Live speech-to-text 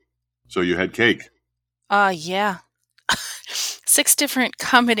So you had cake. Yeah. 6 different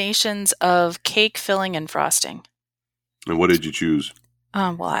combinations of cake, filling, and frosting. And what did you choose?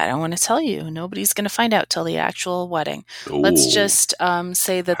 Well, I don't want to tell you. Nobody's going to find out till the actual wedding. Let's Oh, just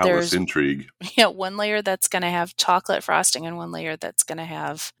say that palace there's intrigue. one layer that's going to have chocolate frosting and one layer that's going to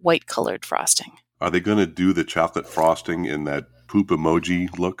have white colored frosting. Are they going to do the chocolate frosting in that poop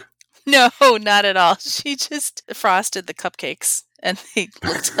emoji look? No, not at all. She just frosted the cupcakes and they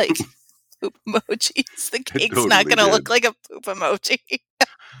looked like poop emojis. The cake's not totally going to did. look like a poop emoji.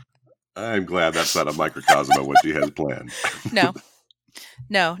 I'm glad that's not a microcosm of what she has planned.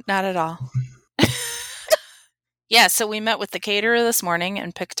 No, not at all. Yeah, so we met with the caterer this morning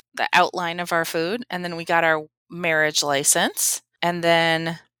and picked the outline of our food, and then we got our marriage license, and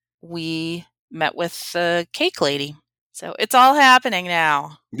then we met with the cake lady. So it's all happening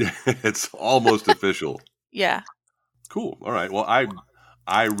now. Yeah, it's almost official. Yeah. Cool. All right. Well,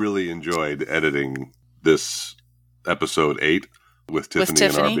 I really enjoyed editing this episode 8 with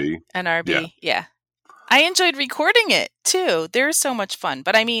Tiffany and RB. Yeah. I enjoyed recording it too. They're so much fun.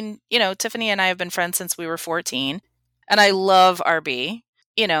 But I mean, Tiffany and I have been friends since we were 14, and I love RB.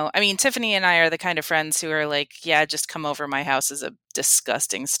 Tiffany and I are the kind of friends who are like, yeah, just come over. My house is a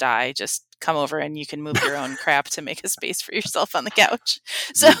disgusting sty. Just come over and you can move your own crap to make a space for yourself on the couch.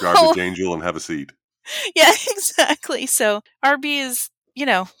 So, Be a garbage angel and have a seat. Yeah, exactly. So RB is,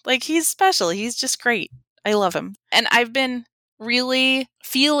 he's special. He's just great. I love him. And I've been really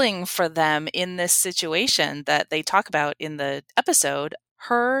feeling for them in this situation that they talk about in the episode.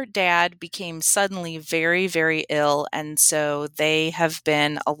 Her dad became suddenly very, very ill. And so they have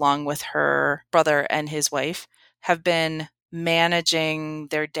been, along with her brother and his wife, have been managing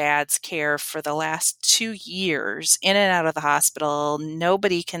their dad's care for the last 2 years in and out of the hospital.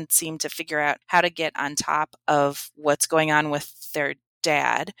 Nobody can seem to figure out how to get on top of what's going on with their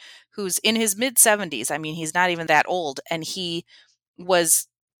dad, who's in his mid 70s. I mean, he's not even that old. And he was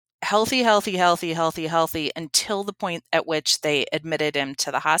healthy until the point at which they admitted him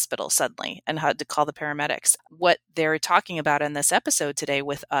to the hospital suddenly and had to call the paramedics. What they're talking about in this episode today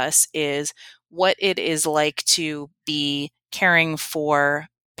with us is what it is like to be caring for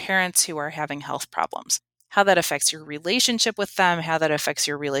parents who are having health problems, how that affects your relationship with them, how that affects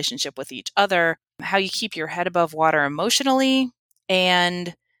your relationship with each other, how you keep your head above water emotionally,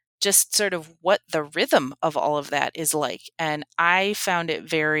 and just sort of what the rhythm of all of that is like. And I found it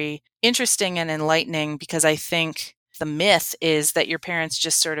very interesting and enlightening because I think the myth is that your parents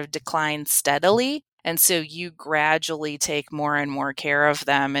just sort of decline steadily. And so you gradually take more and more care of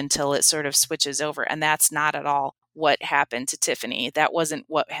them until it sort of switches over. And that's not at all what happened to Tiffany. That wasn't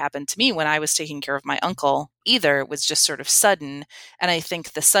what happened to me when I was taking care of my uncle either. It was just sort of sudden. And I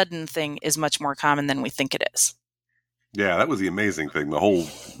think the sudden thing is much more common than we think it is. Yeah, that was the amazing thing, the whole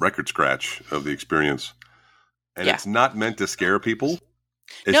record scratch of the experience. And It's not meant to scare people.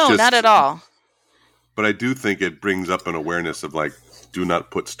 No, not at all. But I do think it brings up an awareness of do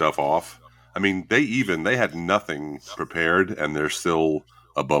not put stuff off. I mean, they had nothing prepared and they're still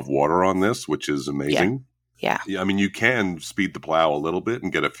above water on this, which is amazing. Yeah. I mean, you can speed the plow a little bit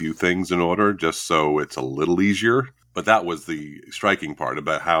and get a few things in order just so it's a little easier. But that was the striking part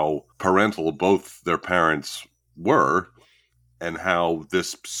about how parental both their parents were and how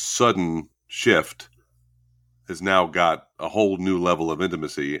this sudden shift has now got a whole new level of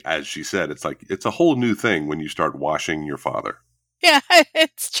intimacy. As she said, it's a whole new thing when you start washing your father. Yeah,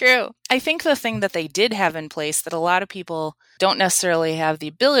 it's true. I think the thing that they did have in place that a lot of people don't necessarily have the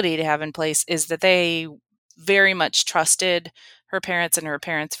ability to have in place is that they very much trusted her parents and her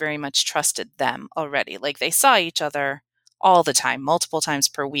parents very much trusted them already. Like they saw each other all the time, multiple times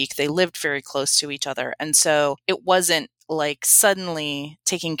per week. They lived very close to each other. And so it wasn't like suddenly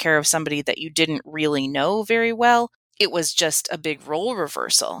taking care of somebody that you didn't really know very well. It was just a big role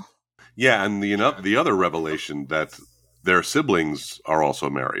reversal. Yeah, and the other revelation that their siblings are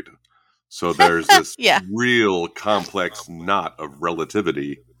also married. So there's this real complex knot of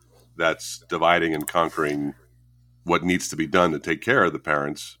relativity that's dividing and conquering what needs to be done to take care of the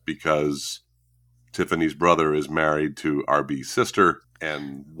parents, because Tiffany's brother is married to RB's sister,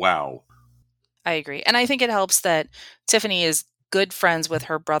 and wow. I agree. And I think it helps that Tiffany is good friends with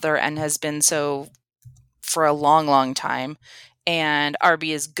her brother and has been so for a long, long time. And RB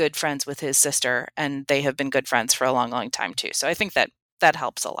is good friends with his sister, and they have been good friends for a long, long time too. So I think that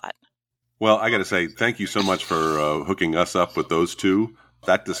helps a lot. Well, I got to say, thank you so much for hooking us up with those two.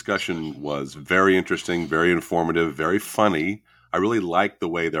 That discussion was very interesting, very informative, very funny. I really like the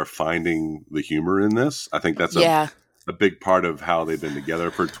way they're finding the humor in this. I think that's a big part of how they've been together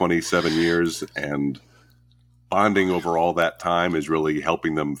for 27 years. And bonding over all that time is really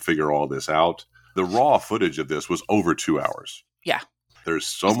helping them figure all this out. The raw footage of this was over 2 hours. Yeah. There's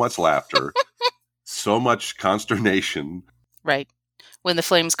so much laughter, so much consternation. Right. When the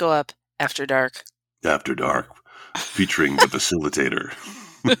flames go up after dark. After Dark, featuring the facilitator.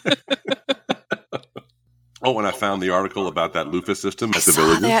 Oh, and I found the article about that loofah system at the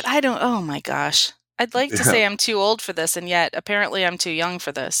villages. That. Oh my gosh. I'd like to say I'm too old for this, and yet apparently I'm too young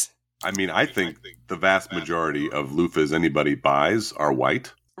for this. I mean, I think the vast majority of loofahs anybody buys are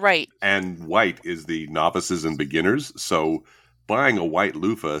white. Right. And white is the novices and beginners. So buying a white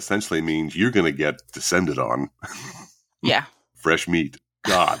loofah essentially means you're going to get descended on. Yeah. Fresh meat.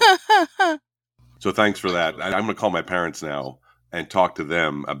 God. So thanks for that. I'm going to call my parents now and talk to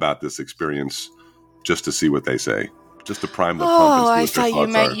them about this experience just to see what they say. Just to prime the pump. Oh, I thought you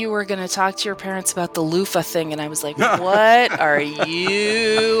meant you were going to talk to your parents about the loofah thing, and I was like, what are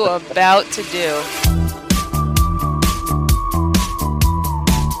you about to do?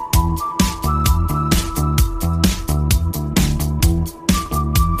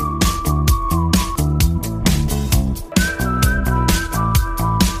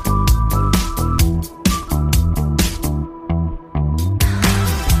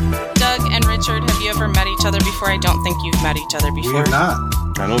 Other before? I don't think you've met each other before. We have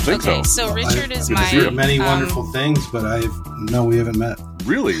not. I don't think so. Okay, so Richard is I've heard many wonderful things, but we haven't met.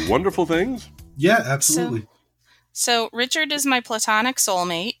 Really? Wonderful things? Yeah, absolutely. So Richard is my platonic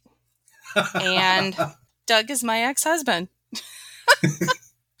soulmate, and Doug is my ex-husband.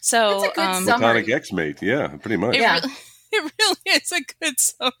 So That's a good platonic ex-mate, yeah, pretty much. It really is a good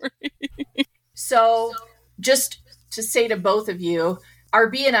summary. So just to say to both of you,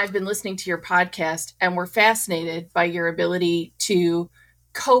 RB and I have been listening to your podcast, and we're fascinated by your ability to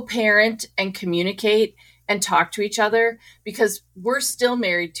co-parent and communicate and talk to each other, because we're still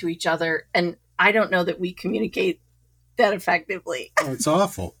married to each other, and I don't know that we communicate that effectively. Oh, it's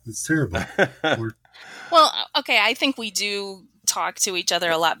awful. It's terrible. Well, okay, I think we do talk to each other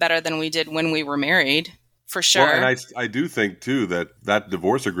a lot better than we did when we were married. For sure. Well, and I do think, too, that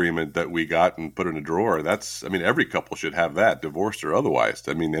divorce agreement that we got and put in a drawer, every couple should have that, divorced or otherwise.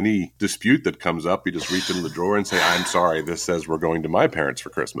 I mean, any dispute that comes up, you just reach into the drawer and say, I'm sorry, this says we're going to my parents for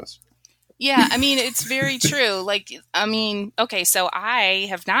Christmas. Yeah, I mean, it's very true. Okay, so I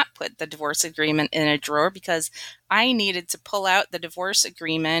have not put the divorce agreement in a drawer because I needed to pull out the divorce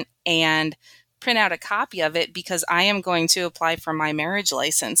agreement and print out a copy of it because I am going to apply for my marriage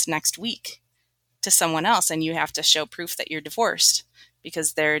license next week to someone else, and you have to show proof that you're divorced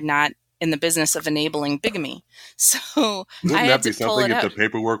because they're not in the business of enabling bigamy. So wouldn't that be something if the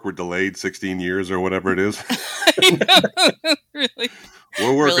paperwork were delayed 16 years or whatever it is? I know. Really,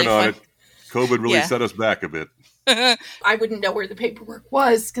 we're working on it. COVID really set us back a bit. I wouldn't know where the paperwork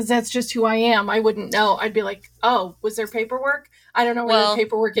was because that's just who I am. I wouldn't know. I'd be like, oh, was there paperwork? I don't know where the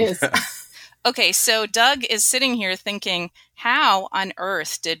paperwork is. Okay, so Doug is sitting here thinking, how on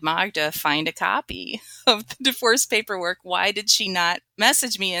earth did Magda find a copy of the divorce paperwork? Why did she not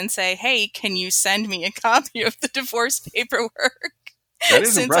message me and say, hey, can you send me a copy of the divorce paperwork? That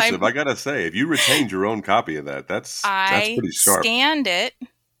is impressive, I gotta say. If you retained your own copy of that, that's pretty sharp. I scanned it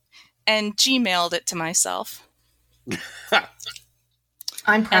and Gmailed it to myself.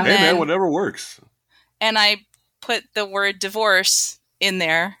 I'm proud. Hey, man, whatever works. And I put the word divorce in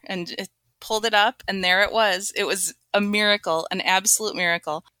there and pulled it up, and there it was. It was a miracle, an absolute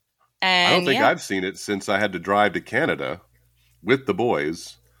miracle. And I don't think I've seen it since I had to drive to Canada with the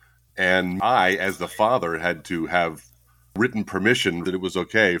boys, and I, as the father, had to have written permission that it was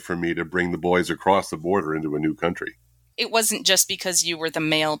okay for me to bring the boys across the border into a new country. It wasn't just because you were the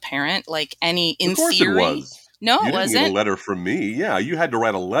male parent, like any in theory. Of course theory. It was. No, it wasn't. You didn't get a letter from me. Yeah, you had to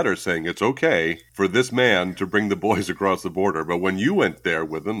write a letter saying it's okay for this man to bring the boys across the border. But when you went there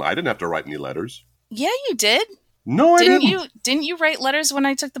with them, I didn't have to write any letters. Yeah, you did. No, I didn't. Didn't you write letters when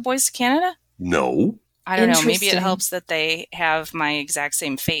I took the boys to Canada? No. I don't know. Maybe it helps that they have my exact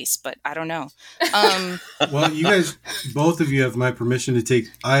same face, but I don't know. Well, you guys, both of you have my permission to take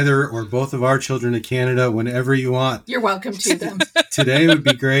either or both of our children to Canada whenever you want. You're welcome to them. Today would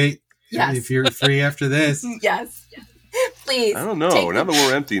be great. Yes. If you're free after this. Yes. Please. I don't know. Now that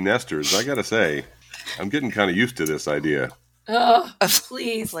we're empty nesters, I got to say, I'm getting kind of used to this idea. Oh,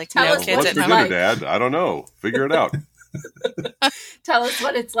 please. Tell us what what's it's for dinner, like. Dad? I don't know. Figure it out. Tell us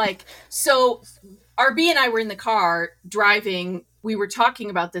what it's like. So RB and I were in the car driving. We were talking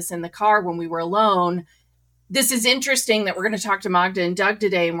about this in the car when we were alone. This is interesting that we're going to talk to Magda and Doug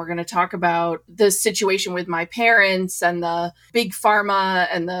today, and we're going to talk about the situation with my parents and the big pharma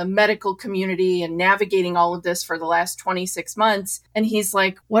and the medical community and navigating all of this for the last 26 months. And he's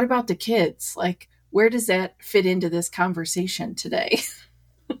like, what about the kids? Like, where does that fit into this conversation today?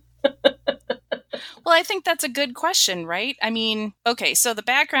 Well, I think that's a good question, right? I mean, okay, so the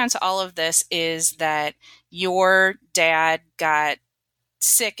background to all of this is that your dad got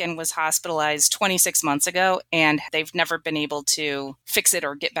sick and was hospitalized 26 months ago, and they've never been able to fix it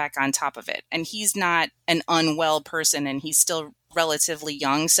or get back on top of it. And he's not an unwell person, and he's still relatively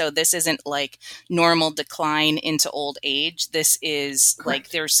young. So this isn't like normal decline into old age. This is Correct. like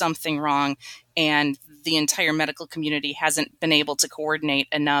there's something wrong, and the entire medical community hasn't been able to coordinate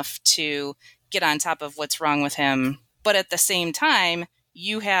enough to get on top of what's wrong with him. But at the same time,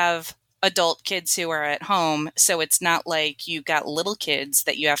 you have adult kids who are at home. So it's not like you got little kids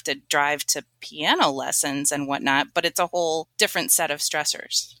that you have to drive to piano lessons and whatnot, but it's a whole different set of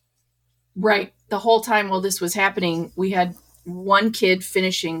stressors. Right. The whole time while this was happening, we had one kid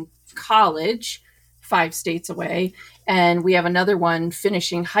finishing college 5 states away, and we have another one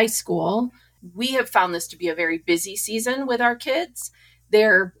finishing high school. We have found this to be a very busy season with our kids.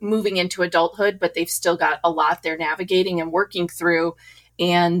 They're moving into adulthood, but they've still got a lot they're navigating and working through.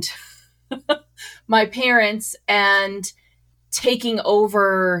 And my parents and taking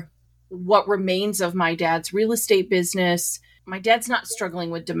over what remains of my dad's real estate business. My dad's not struggling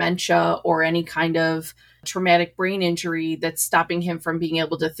with dementia or any kind of traumatic brain injury that's stopping him from being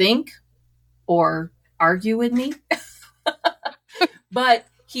able to think or argue with me. But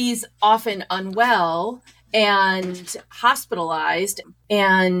he's often unwell and hospitalized.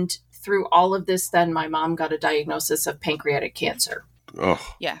 And through all of this, then my mom got a diagnosis of pancreatic cancer.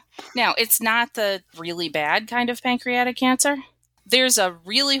 Oh, Yeah. Now, it's not the really bad kind of pancreatic cancer. There's a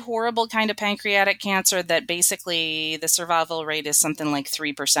really horrible kind of pancreatic cancer that basically the survival rate is something like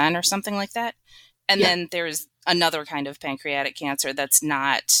 3% or something like that. And Yeah. then there's another kind of pancreatic cancer that's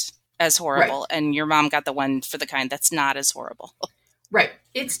not as horrible. Right. And your mom got the one for the kind that's not as horrible. Right.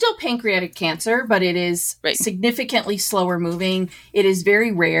 It's still pancreatic cancer, but it is Right. significantly slower moving. It is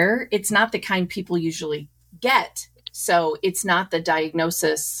very rare. It's not the kind people usually get. So it's not the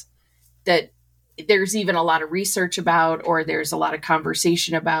diagnosis that there's even a lot of research about, or there's a lot of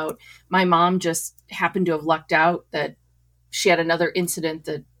conversation about. My mom just happened to have lucked out that she had another incident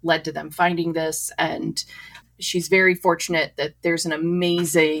that led to them finding this. And she's very fortunate that there's an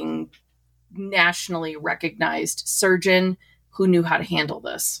amazing nationally recognized surgeon who knew how to handle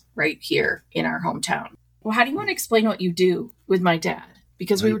this right here in our hometown. Well, how do you want to explain what you do with my dad?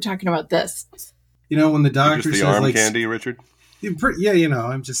 Because we were talking about this. You know, when the doctor just the says arm like, candy, Richard? yeah, you know,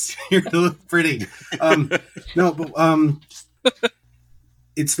 I'm just here to look pretty. No, but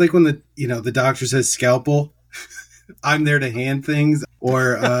it's like when the doctor says scalpel, I'm there to hand things,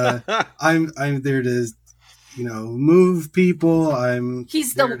 or I'm there to move people.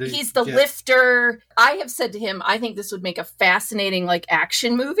 He's the lifter. I have said to him, I think this would make a fascinating like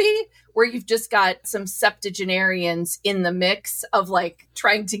action movie where you've just got some septuagenarians in the mix of like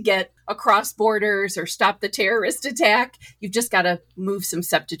trying to get across borders or stop the terrorist attack. You've just got to move some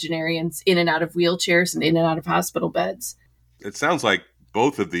septuagenarians in and out of wheelchairs and in and out of hospital beds. It sounds like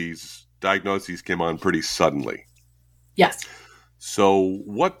both of these diagnoses came on pretty suddenly. Yes. So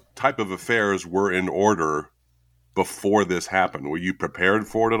what type of affairs were in order before this happened? Were you prepared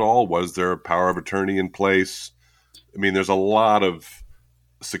for it at all? Was there a power of attorney in place? I mean, there's a lot of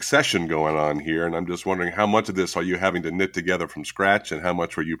succession going on here, and I'm just wondering how much of this are you having to knit together from scratch, and how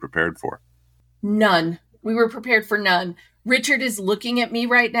much were you prepared for? None. We were prepared for none. Richard is looking at me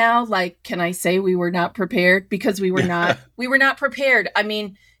right now like, can I say we were not prepared? Because we were not. We were not prepared. I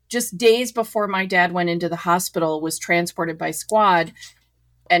mean, just days before my dad went into the hospital, was transported by squad,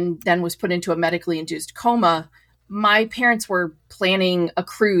 and then was put into a medically induced coma, my parents were planning a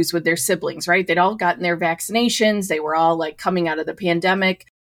cruise with their siblings, right? They'd all gotten their vaccinations. They were all like coming out of the pandemic.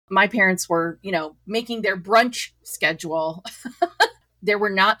 My parents were, making their brunch schedule. There were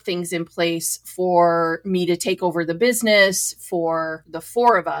not things in place for me to take over the business for the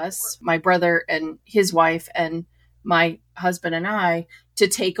 4 of us, my brother and his wife and my husband and I, to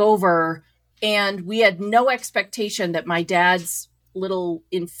take over. And we had no expectation that my dad's little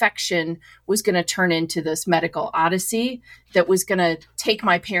infection was going to turn into this medical odyssey that was going to take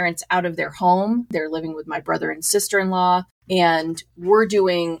my parents out of their home. They're living with my brother and sister-in-law, and we're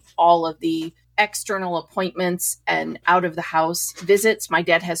doing all of the external appointments and out of the house visits. My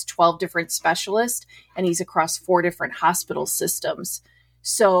dad has 12 different specialists, and he's across 4 different hospital systems.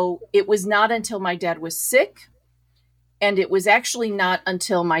 So it was not until my dad was sick, and it was actually not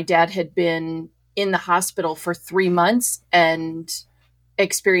until my dad had been in the hospital for 3 months and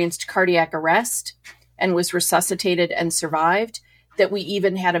experienced cardiac arrest and was resuscitated and survived that we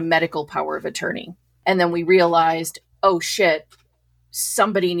even had a medical power of attorney. And then we realized, oh shit,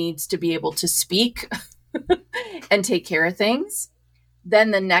 somebody needs to be able to speak and take care of things.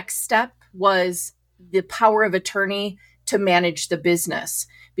 Then the next step was the power of attorney to manage the business,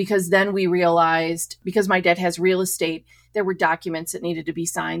 because then we realized, because my dad has real estate, there were documents that needed to be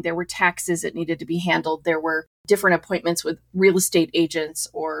signed. There were taxes that needed to be handled. There were different appointments with real estate agents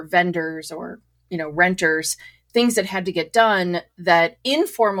or vendors or, renters, things that had to get done that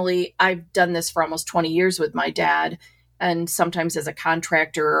informally, I've done this for almost 20 years with my dad, and sometimes as a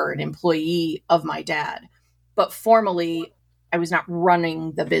contractor or an employee of my dad. But formally, I was not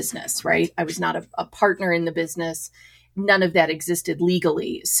running the business, right? I was not a partner in the business. None of that existed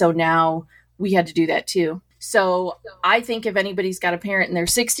legally. So now we had to do that too. So I think if anybody's got a parent in their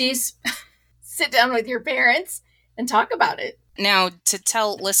 60s, sit down with your parents and talk about it. Now, to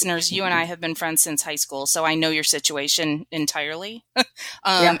tell listeners, you and I have been friends since high school, so I know your situation entirely.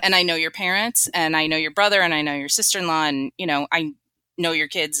 And I know your parents, and I know your brother, and I know your sister-in-law, and, I know your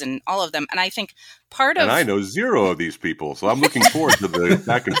kids and all of them. And I think part of... And I know zero of these people, so I'm looking forward to the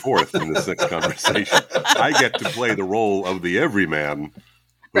back and forth in this next conversation. I get to play the role of the everyman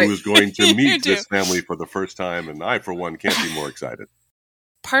who is going to meet this family for the first time, and I, for one, can't be more excited.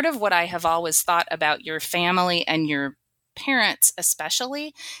 Part of what I have always thought about your family and your parents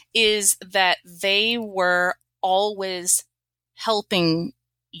especially is that they were always helping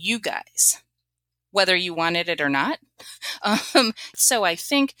you guys, whether you wanted it or not. So I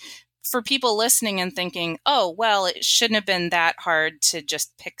think for people listening and thinking, oh, well, it shouldn't have been that hard to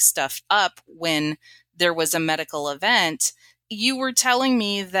just pick stuff up when there was a medical event. You were telling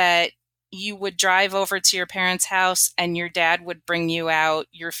me that you would drive over to your parents' house and your dad would bring you out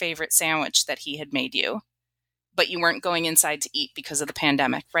your favorite sandwich that he had made you, but you weren't going inside to eat because of the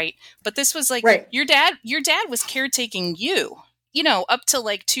pandemic, right? But this was like, your dad was caretaking you, up to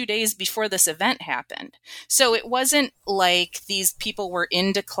like 2 days before this event happened. So it wasn't like these people were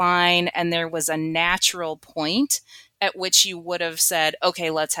in decline and there was a natural point at which you would have said, okay,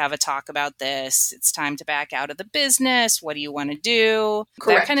 let's have a talk about this. It's time to back out of the business. What do you want to do?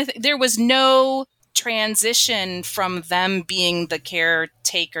 Correct. That kind of thing. There was no transition from them being the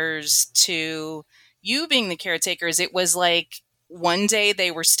caretakers to you being the caretakers. It was like one day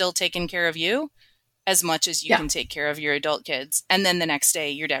they were still taking care of you as much as you can take care of your adult kids. And then the next day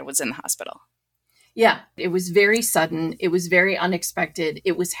your dad was in the hospital. Yeah, it was very sudden. It was very unexpected.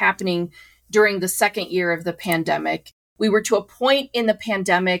 It was happening during the second year of the pandemic. We were to a point in the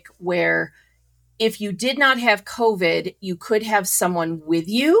pandemic where if you did not have COVID, you could have someone with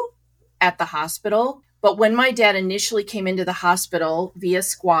you at the hospital. But when my dad initially came into the hospital via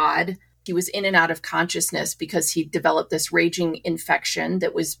squad, he was in and out of consciousness because he developed this raging infection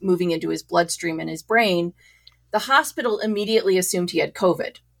that was moving into his bloodstream and his brain. The hospital immediately assumed he had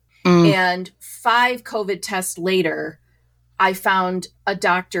COVID. And 5 COVID tests later, I found a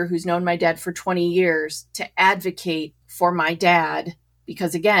doctor who's known my dad for 20 years to advocate for my dad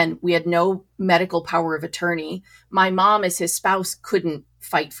because, again, we had no medical power of attorney. My mom, as his spouse, couldn't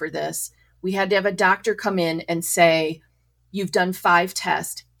fight for this. We had to have a doctor come in and say, you've done 5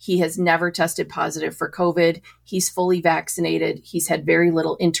 tests. He has never tested positive for COVID. He's fully vaccinated. He's had very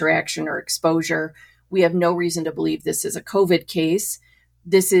little interaction or exposure. We have no reason to believe this is a COVID case.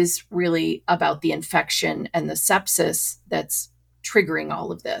 This is really about the infection and the sepsis that's triggering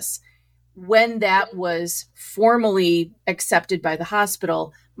all of this. When that was formally accepted by the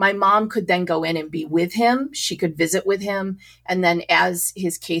hospital, my mom could then go in and be with him. She could visit with him. And then as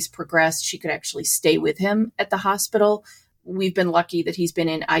his case progressed, she could actually stay with him at the hospital. We've been lucky that he's been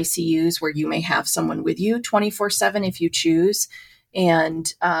in ICUs where you may have someone with you 24/7 if you choose.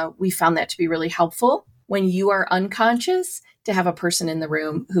 And we found that to be really helpful when you are unconscious, to have a person in the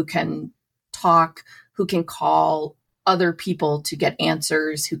room who can talk, who can call other people to get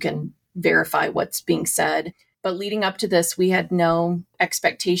answers, who can verify what's being said. But leading up to this, we had no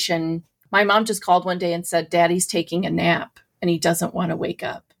expectation. My mom just called one day and said, Daddy's taking a nap and he doesn't want to wake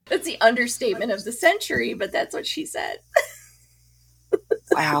up. That's the understatement of the century, but that's what she said.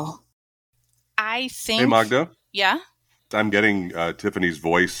 Wow. I think... Hey, Magda? Yeah? I'm getting Tiffany's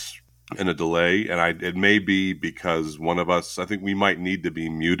voice in a delay, and it may be because one of us, I think we might need to be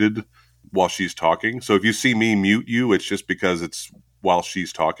muted while she's talking. So if you see me mute you, it's just because it's while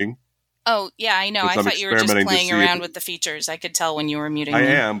she's talking. Oh, yeah, I know. I thought you were just playing around with the features. I could tell when you were muting me. I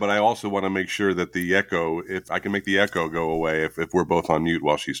am, but I also want to make sure that the echo, if I can make the echo go away if we're both on mute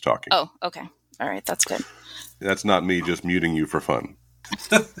while she's talking. Oh, okay. All right, that's good. That's not me just muting you for fun.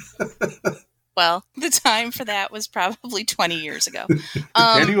 Well, the time for that was probably 20 years ago.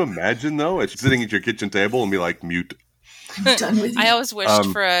 Can you imagine, though? It's sitting at your kitchen table and be like, mute. I'm done with you. I always wished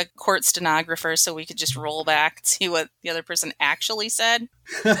for a court stenographer so we could just roll back and see what the other person actually said.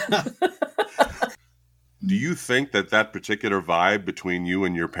 Do you think that particular vibe between you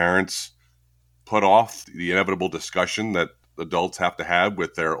and your parents put off the inevitable discussion that adults have to have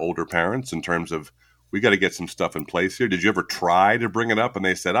with their older parents in terms of, we got to get some stuff in place here? Did you ever try to bring it up and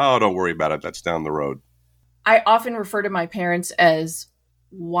they said, oh, don't worry about it, that's down the road? I often refer to my parents as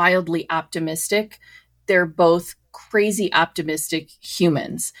wildly optimistic. They're both crazy optimistic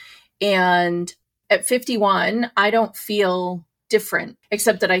humans. And at 51, I don't feel different,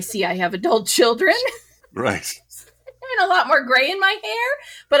 except that I have adult children. Right. And a lot more gray in my hair.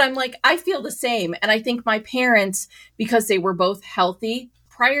 But I'm like, I feel the same. And I think my parents, because they were both healthy,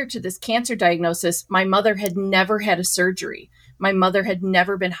 prior to this cancer diagnosis, my mother had never had a surgery. My mother had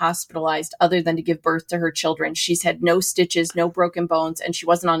never been hospitalized other than to give birth to her children. She's had no stitches, no broken bones, and she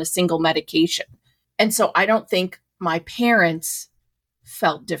wasn't on a single medication. And so I don't think my parents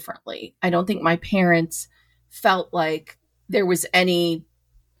felt differently. I don't think my parents felt like there was any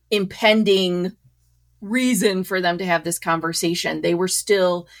impending reason for them to have this conversation. They were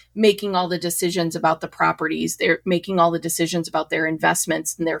still making all the decisions about the properties. They're making all the decisions about their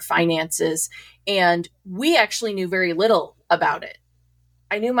investments and their finances. And we actually knew very little about it.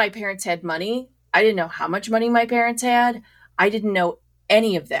 I knew my parents had money. I didn't know how much money my parents had. I didn't know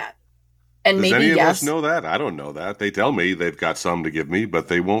any of that. And Does maybe any of yes. us know that? I don't know that. They tell me they've got some to give me, but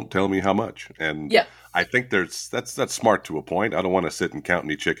they won't tell me how much. And Yeah. I think that's smart to a point. I don't want to sit and count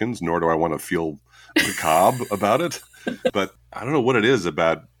any chickens, nor do I want to feel macabre about it. But I don't know what it is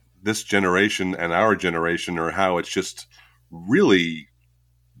about this generation and our generation, or how it's just really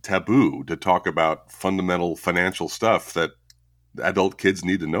taboo to talk about fundamental financial stuff that adult kids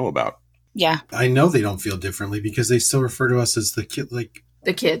need to know about. Yeah. I know they don't feel differently because they still refer to us as the kid, like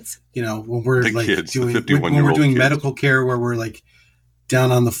The kids. you know, when we're The like kids, the doing 51-year-old when we're doing kids. medical care, where we're like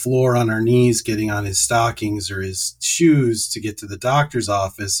down on the floor on our knees, getting on his stockings or his shoes to get to the doctor's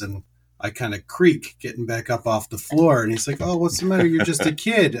office, and I kind of creak getting back up off the floor, and he's like, "Oh, what's the matter? You're just a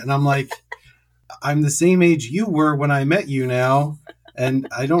kid," and I'm like, "I'm the same age you were when I met you now, and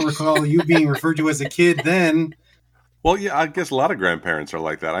I don't recall you being referred to as a kid then." Well, yeah, I guess a lot of grandparents are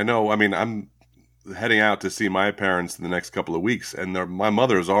like that. I know. I mean, I'm heading out to see my parents in the next couple of weeks, and my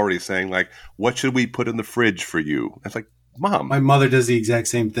mother is already saying, like, "What should we put in the fridge for you?" It's like, Mom. My mother does the exact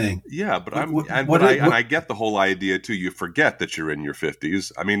same thing. Yeah, but What- I get the whole idea too. You forget that you're in your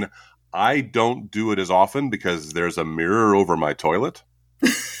 50s. I mean, I don't do it as often because there's a mirror over my toilet.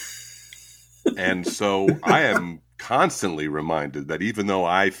 And so I am constantly reminded that even though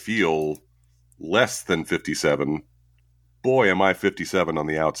I feel less than 57, boy, am I 57 on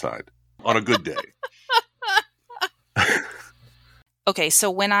the outside on a good day. Okay, so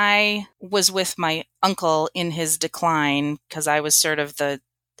when I was with my uncle in his decline, because I was sort of the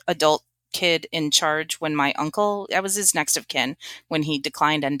adult kid in charge when I was his next of kin when he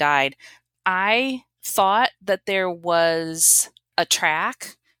declined and died, I thought that there was a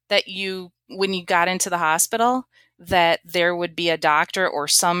track that when you got into the hospital, that there would be a doctor or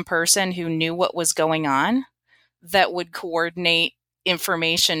some person who knew what was going on that would coordinate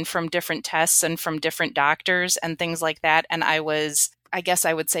information from different tests and from different doctors and things like that. And I was, I guess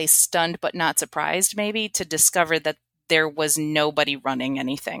I would say, stunned but not surprised maybe to discover that there was nobody running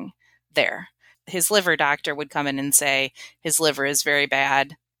anything there. His liver doctor would come in and say his liver is very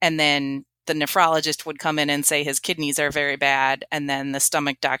bad. And then the nephrologist would come in and say his kidneys are very bad. And then the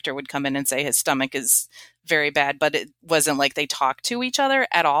stomach doctor would come in and say his stomach is very bad. But it wasn't like they talked to each other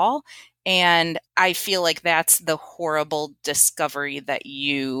at all. And I feel like that's the horrible discovery that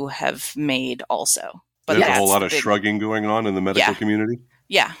you have made also. But There's a whole lot of shrugging going on in the medical community.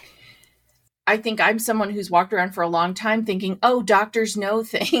 Yeah. I think I'm someone who's walked around for a long time thinking, oh, doctors know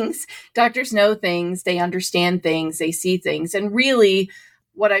things. Doctors know things. They understand things. They see things. And really,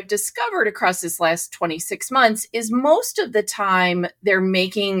 what I've discovered across this last 26 months is most of the time they're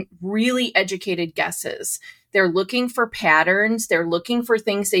making really educated guesses. They're looking for patterns. They're looking for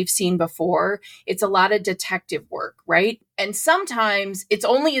things they've seen before. It's a lot of detective work, right? And sometimes it's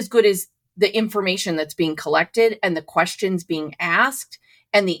only as good as the information that's being collected and the questions being asked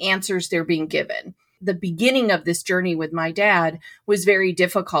and the answers they're being given. The beginning of this journey with my dad was very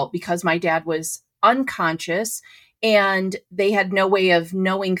difficult because my dad was unconscious and they had no way of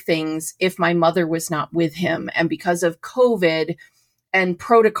knowing things if my mother was not with him. And because of COVID and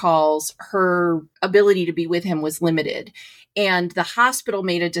protocols, her ability to be with him was limited. And the hospital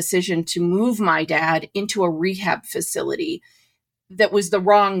made a decision to move my dad into a rehab facility. That was the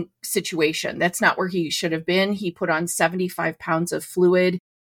wrong situation. That's not where he should have been. He put on 75 pounds of fluid.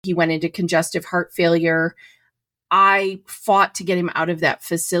 He went into congestive heart failure. I fought to get him out of that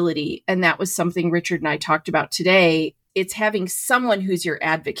facility. And that was something Richard and I talked about today. It's having someone who's your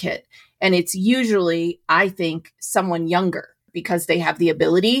advocate. And it's usually, I think, someone younger because they have the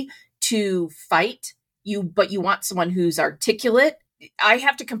ability to fight you, but you want someone who's articulate. I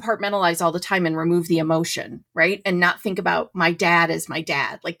have to compartmentalize all the time and remove the emotion, right? And not think about my dad as my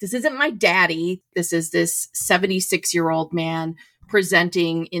dad. Like, this isn't my daddy. This is this 76-year-old man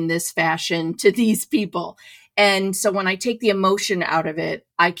presenting in this fashion to these people. And so when I take the emotion out of it,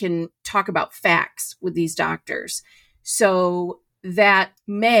 I can talk about facts with these doctors. So that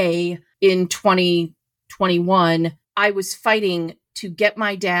May in 2021, I was fighting to get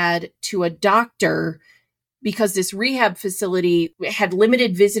my dad to a doctor because this rehab facility had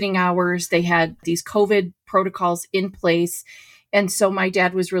limited visiting hours. They had these COVID protocols in place. And so my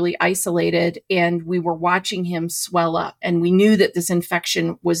dad was really isolated and we were watching him swell up. And we knew that this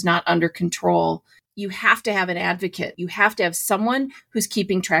infection was not under control. You have to have an advocate. You have to have someone who's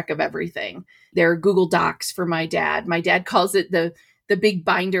keeping track of everything. There are Google Docs for my dad. My dad calls it the big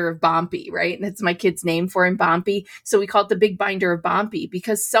binder of Bompy, right? And that's my kid's name for him, Bompy. So we call it the big binder of Bompy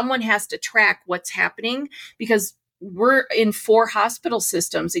because someone has to track what's happening because we're in 4 hospital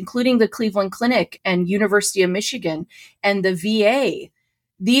systems, including the Cleveland Clinic and University of Michigan and the VA.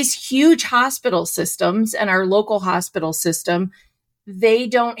 These huge hospital systems and our local hospital system, they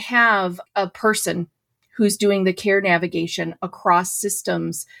don't have a person who's doing the care navigation across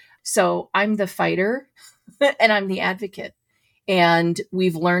systems. So I'm the fighter and I'm the advocate. And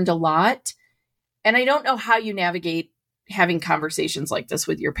we've learned a lot. And I don't know how you navigate having conversations like this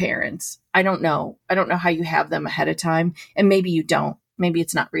with your parents. I don't know. I don't know how you have them ahead of time. And maybe you don't. Maybe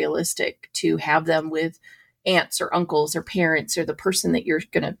it's not realistic to have them with aunts or uncles or parents or the person that you're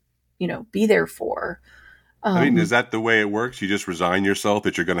going to, be there for. I mean, is that the way it works? You just resign yourself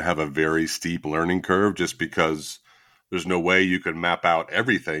that you're going to have a very steep learning curve just because there's no way you can map out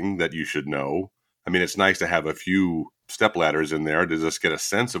everything that you should know. I mean, it's nice to have a few step ladders in there to just get a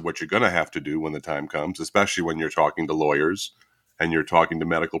sense of what you're going to have to do when the time comes, especially when you're talking to lawyers and you're talking to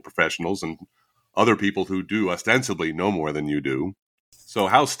medical professionals and other people who do ostensibly know more than you do. So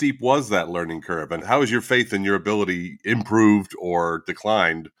how steep was that learning curve? And how has your faith in your ability improved or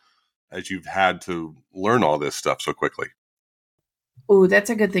declined as you've had to learn all this stuff so quickly? Oh, that's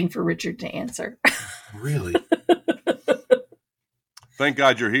a good thing for Richard to answer. Really? Thank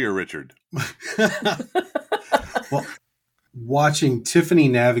God you're here, Richard. Well, watching Tiffany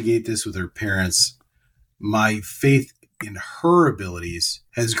navigate this with her parents, my faith in her abilities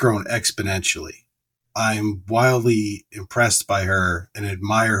has grown exponentially. I'm wildly impressed by her and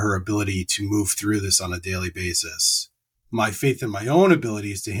admire her ability to move through this on a daily basis. My faith in my own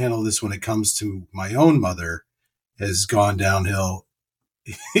abilities to handle this when it comes to my own mother has gone downhill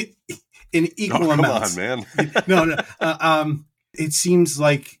in equal amounts. Come on, man. No. It seems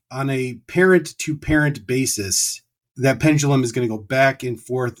like on a parent-to-parent basis, that pendulum is going to go back and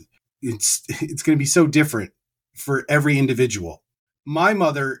forth. It's going to be so different for every individual. My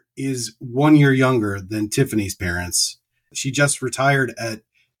mother is 1 year younger than Tiffany's parents. She just retired at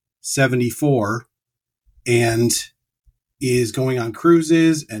 74 and is going on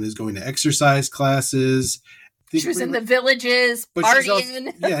cruises and is going to exercise classes. She was in the villages,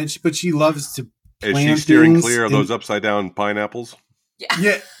 partying. But she loves to Is she steering clear of those upside down pineapples?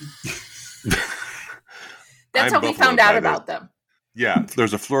 Yeah. That's how we found out about them. Yeah,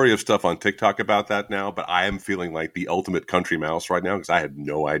 there's a flurry of stuff on TikTok about that now, but I am feeling like the ultimate country mouse right now because I had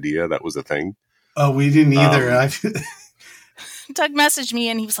no idea that was a thing. Oh, we didn't either. Doug messaged me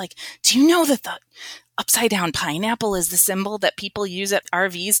and he was like, do you know that the upside down pineapple is the symbol that people use at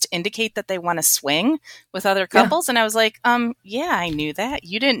RVs to indicate that they want to swing with other couples? Yeah. And I was like, yeah, I knew that.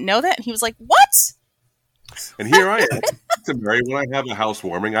 You didn't know that? And he was like, what? And here I am. Mary, when I have a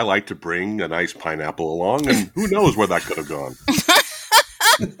housewarming, I like to bring a nice pineapple along, and who knows where that could have gone.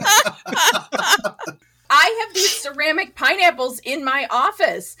 I have these ceramic pineapples in my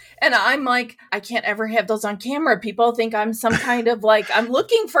office, and I'm like, I can't ever have those on camera. People think I'm some kind of I'm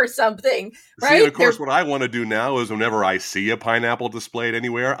looking for something, right? See, of course, what I want to do now is whenever I see a pineapple displayed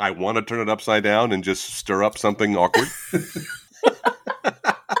anywhere, I want to turn it upside down and just stir up something awkward.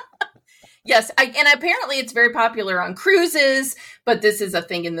 Yes, and apparently it's very popular on cruises, but this is a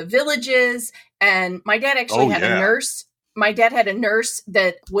thing in the villages. And my dad actually had a nurse. My dad had a nurse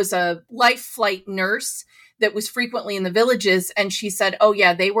that was a life flight nurse that was frequently in the villages. And she said, oh,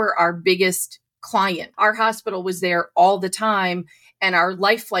 yeah, they were our biggest client. Our hospital was there all the time. And our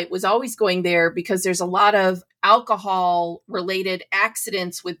life flight was always going there because there's a lot of alcohol related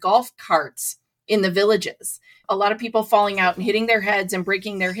accidents with golf carts in the villages. A lot of people falling out and hitting their heads and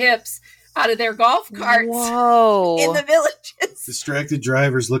breaking their hips out of their golf carts Whoa. in the villages. Distracted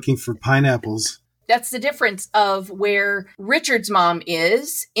drivers looking for pineapples. That's the difference of where Richard's mom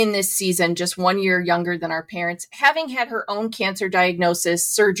is in this season, just 1 year younger than our parents, having had her own cancer diagnosis,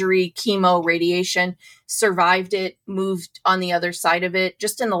 surgery, chemo, radiation, survived it, moved on the other side of it.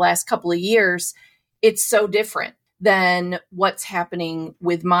 Just in the last couple of years, it's so different than what's happening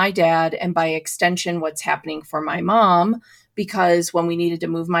with my dad, and by extension, what's happening for my mom. Because when we needed to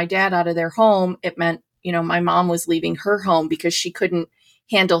move my dad out of their home, it meant, my mom was leaving her home because she couldn't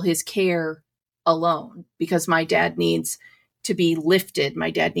handle his care alone, because my dad needs to be lifted.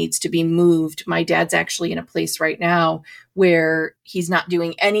 My dad needs to be moved. My dad's actually in a place right now where he's not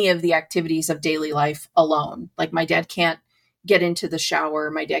doing any of the activities of daily life alone. Like my dad can't get into the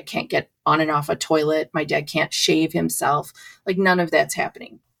shower. My dad can't get on and off a toilet. My dad can't shave himself. Like none of that's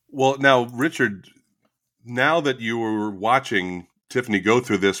happening. Well, now, Richard, now that you were watching Tiffany go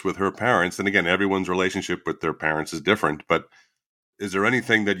through this with her parents, and again, everyone's relationship with their parents is different, but is there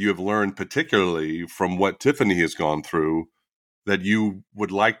anything that you have learned particularly from what Tiffany has gone through that you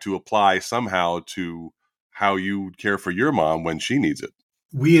would like to apply somehow to how you care for your mom when she needs it?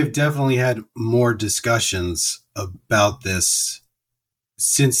 We have definitely had more discussions about this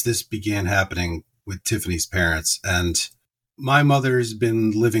since this began happening with Tiffany's parents. And my mother's been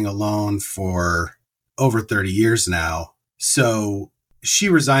living alone for over 30 years now. So she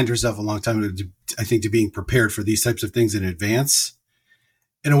resigned herself a long time ago, I think, to being prepared for these types of things in advance,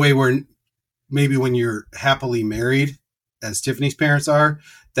 in a way where maybe when you're happily married, as Tiffany's parents are,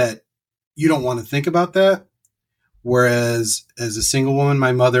 that you don't want to think about that. Whereas as a single woman,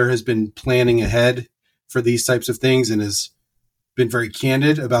 my mother has been planning ahead for these types of things and has been very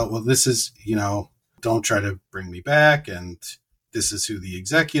candid about, well, this is, don't try to bring me back. And this is who the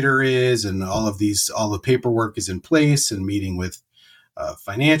executor is. And all the paperwork is in place, and meeting with a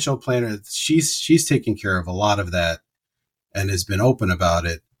financial planner. She's taken care of a lot of that and has been open about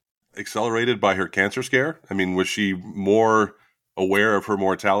it. Accelerated by her cancer scare? I mean, was she more aware of her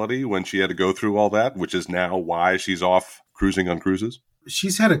mortality when she had to go through all that, which is now why she's off cruising on cruises?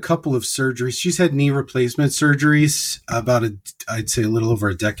 She's had a couple of surgeries. She's had knee replacement surgeries about I'd say a little over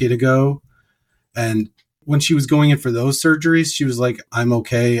a decade ago. And when she was going in for those surgeries, she was like, I'm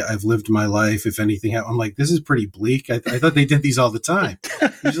okay. I've lived my life. If anything happens, I'm like, this is pretty bleak. I thought they did these all the time.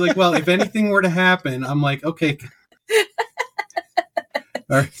 She's like, well, if anything were to happen, I'm like, okay.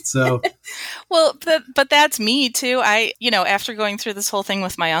 All right, so. Well, but that's me too. After going through this whole thing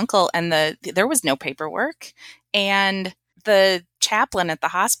with my uncle, and there was no paperwork, and the chaplain at the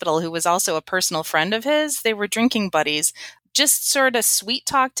hospital, who was also a personal friend of his, they were drinking buddies, just sort of sweet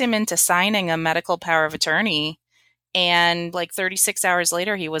talked him into signing a medical power of attorney. And like 36 hours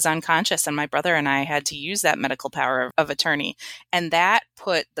later, he was unconscious, and my brother and I had to use that medical power of attorney. And that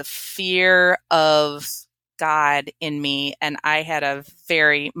put the fear of God in me. And I had a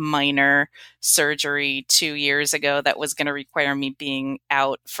very minor surgery 2 years ago that was going to require me being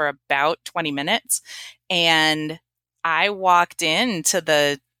out for about 20 minutes. And I walked into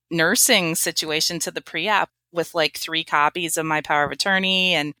the nursing situation, to the pre-op, with like 3 copies of my power of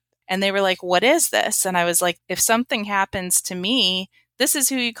attorney. And they were like, what is this? And I was like, if something happens to me, this is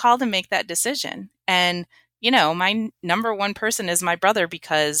who you call to make that decision. And my number one person is my brother,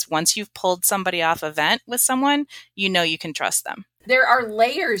 because once you've pulled somebody off a vent with someone, you can trust them. There are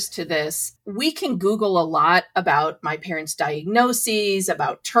layers to this. We can Google a lot about my parents' diagnoses,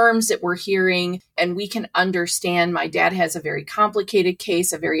 about terms that we're hearing, and we can understand my dad has a very complicated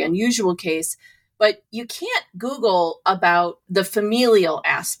case, a very unusual case, but you can't Google about the familial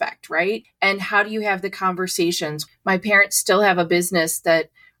aspect, right? And how do you have the conversations? My parents still have a business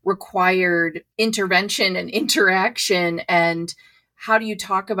that required intervention and interaction, and how do you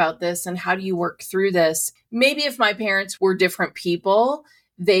talk about this and how do you work through this? Maybe if my parents were different people,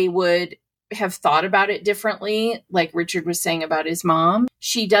 they would have thought about it differently. Like Richard was saying about his mom,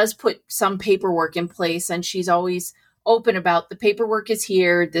 she does put some paperwork in place, and she's always open about the paperwork is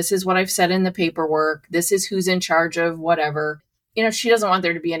here. This is what I've said in the paperwork. This is who's in charge of whatever. She doesn't want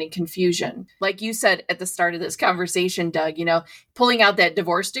there to be any confusion. Like you said at the start of this conversation, Doug, pulling out that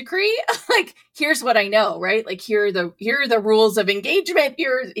divorce decree, like, here's what I know, right? Like, here are the rules of engagement.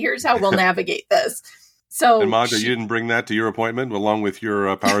 Here's how we'll navigate this. So, and Magda, you didn't bring that to your appointment along with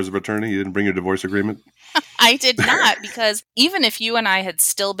your powers of attorney? You didn't bring your divorce agreement? I did not, because even if you and I had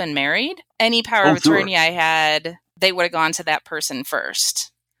still been married, any power of attorney I had, they would have gone to that person first.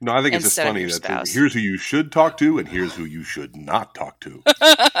 No, I think it's just funny that here's who you should talk to and here's who you should not talk to.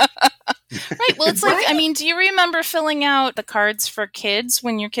 Right. Well, it's like, I mean, do you remember filling out the cards for kids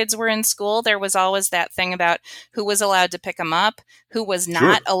when your kids were in school? There was always that thing about who was allowed to pick them up, who was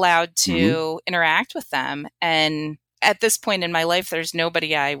not allowed to interact with them. And at this point in my life, there's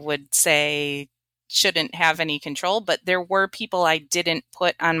nobody I would say shouldn't have any control. But there were people I didn't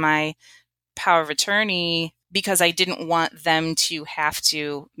put on my power of attorney because I didn't want them to have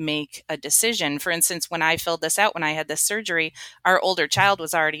to make a decision. For instance, when I filled this out, when I had this surgery, our older child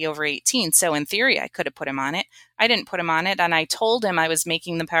was already over 18. So in theory, I could have put him on it. I didn't put him on it. And I told him I was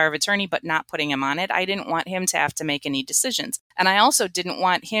making the power of attorney, but not putting him on it. I didn't want him to have to make any decisions. And I also didn't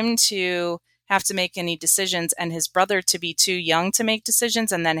want him to have to make any decisions and his brother to be too young to make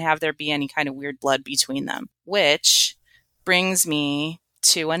decisions and then have there be any kind of weird blood between them, which brings me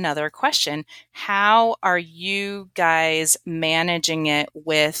to another question. How are you guys managing it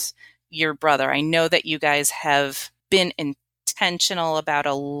with your brother? I know that you guys have been intentional about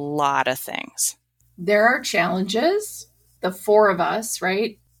a lot of things. There are challenges. The four of us,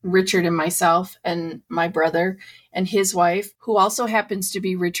 right? Richard and myself and my brother and his wife, who also happens to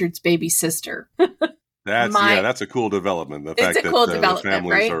be Richard's baby sister. That's a cool development. The fact that the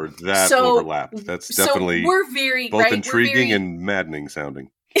families right? are that overlapped. That's definitely we're very, both intriguing and maddening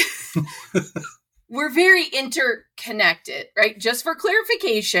sounding. We're very interconnected, right? Just for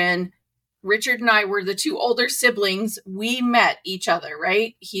clarification, Richard and I were the two older siblings. We met each other,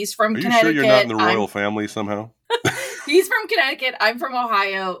 right? He's from Connecticut. Are you sure you're not in the royal family somehow? He's from Connecticut. I'm from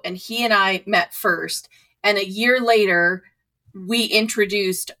Ohio. And he and I met first. And a year later, we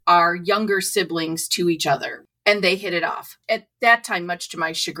introduced our younger siblings to each other. And they hit it off. At that time, much to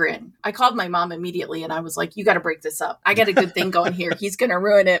my chagrin, I called my mom immediately and I was like, you got to break this up. I got a good thing going here. He's going to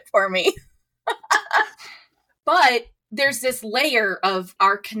ruin it for me. But there's this layer of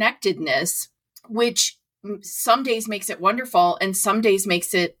our connectedness, which some days makes it wonderful and some days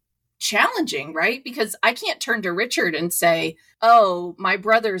makes it challenging, right? Because I can't turn to Richard and say, oh, my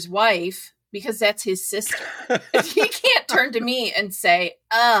brother's wife, because that's his sister. He can't turn to me and say,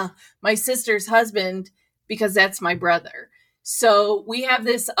 my sister's husband, because that's my brother. So we have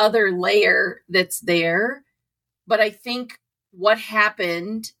this other layer that's there. But I think what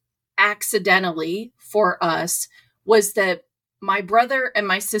happened accidentally for us was that my brother and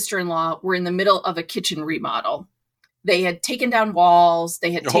my sister-in-law were in the middle of a kitchen remodel. They had taken down walls.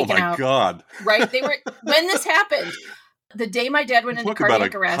 They had taken out. Oh my God. Right. They were, when this happened, the day my dad went into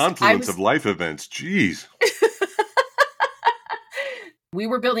cardiac arrest. Confluence of life events. Jeez. We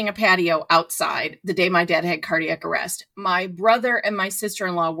were building a patio outside the day my dad had cardiac arrest. My brother and my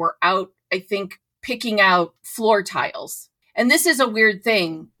sister-in-law were out, I think, picking out floor tiles. And this is a weird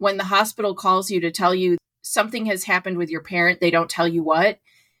thing. When the hospital calls you to tell you something has happened with your parent, they don't tell you what.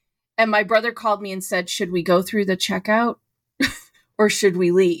 And my brother called me and said, should we go through the checkout or should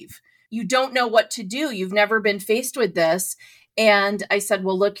we leave? You don't know what to do. You've never been faced with this. And I said,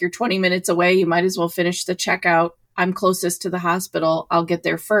 well, look, you're 20 minutes away. You might as well finish the checkout. I'm closest to the hospital. I'll get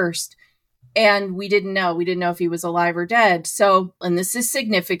there first. And we didn't know. We didn't know if he was alive or dead. So, and this is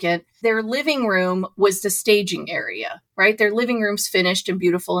significant, their living room was the staging area, right? Their living room's finished and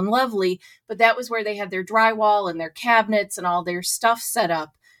beautiful and lovely, but that was where they had their drywall and their cabinets and all their stuff set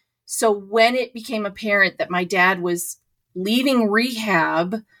up. So when it became apparent that my dad was leaving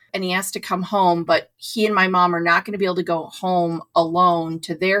rehab and he has to come home, but he and my mom are not going to be able to go home alone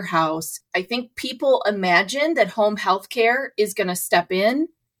to their house, I think people imagine that home health care is going to step in.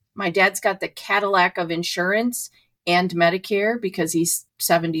 My dad's got the Cadillac of insurance and Medicare because he's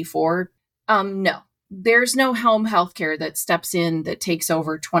 74. No, there's no home health care that steps in that takes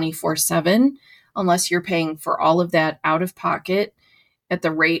over 24/7 unless you're paying for all of that out of pocket at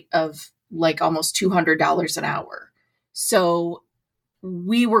the rate of like almost $200 an hour. So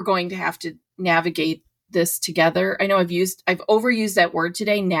we were going to have to navigate this together. I know I've overused that word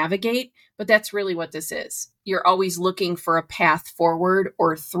today, navigate, but that's really what this is. You're always looking for a path forward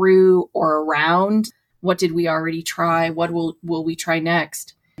or through or around. What did we already try? What will we try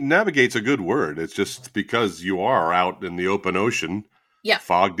next? Navigate's a good word. It's just because you are out in the open ocean,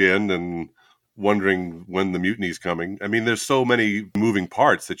 fogged in and wondering when the mutiny's coming. I mean, there's so many moving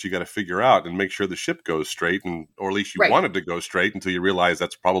parts that you got to figure out and make sure the ship goes straight, or at least you want it to go straight until you realize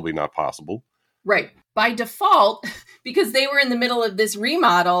that's probably not possible. Right. By default, because they were in the middle of this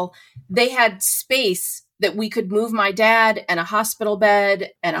remodel, they had space that we could move my dad and a hospital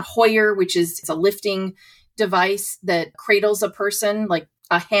bed and a Hoyer, which is a lifting device that cradles a person like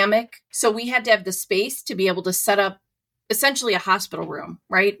a hammock. So we had to have the space to be able to set up essentially a hospital room,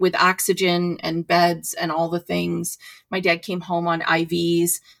 right? With oxygen and beds and all the things. My dad came home on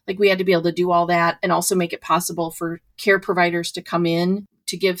IVs. Like we had to be able to do all that and also make it possible for care providers to come in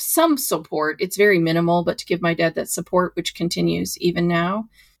to give some support. It's very minimal, but to give my dad that support, which continues even now.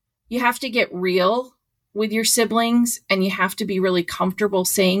 You have to get real with your siblings, and you have to be really comfortable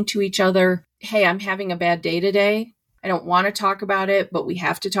saying to each other, hey, I'm having a bad day today. I don't want to talk about it, but we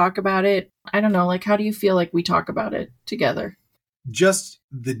have to talk about it. I don't know, like, how do you feel like we talk about it together? Just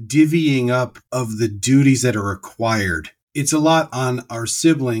the divvying up of the duties that are required. It's a lot on our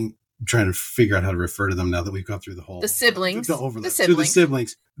sibling. I'm trying to figure out how to refer to them now that we've gone through the whole... The siblings. The overlap. The siblings. So the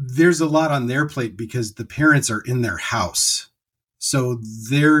siblings. There's a lot on their plate because the parents are in their house. So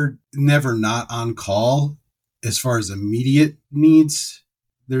they're never not on call as far as immediate needs.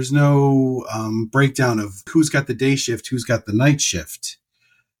 There's no breakdown of who's got the day shift, who's got the night shift.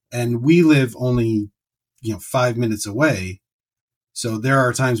 And we live only, 5 minutes away. So there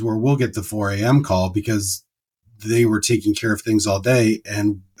are times where we'll get the 4 a.m. call because they were taking care of things all day.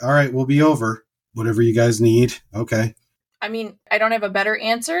 And all right, we'll be over. Whatever you guys need. Okay. I mean, I don't have a better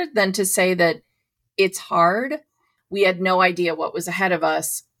answer than to say that it's hard. We had no idea what was ahead of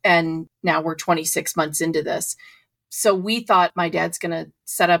us. And now we're 26 months into this. So we thought my dad's going to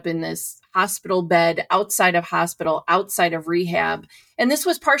set up in this hospital bed, outside of hospital, outside of rehab. And this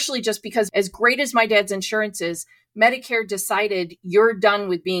was partially just because, as great as my dad's insurance is, Medicare decided you're done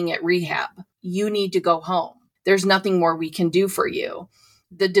with being at rehab. You need to go home. There's nothing more we can do for you.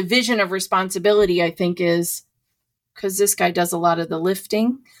 The division of responsibility, I think, is because this guy does a lot of the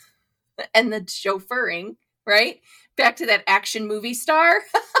lifting and the chauffeuring, right? Back to that action movie star.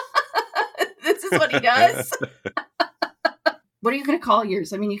 This is what he does. What are you going to call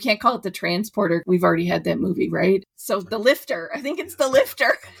yours? I mean, you can't call it the transporter. We've already had that movie, right? So the lifter. I think it's the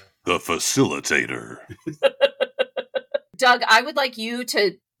lifter. The facilitator. Doug, I would like you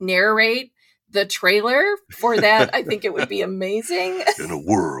to narrate the trailer for that. I think it would be amazing. In a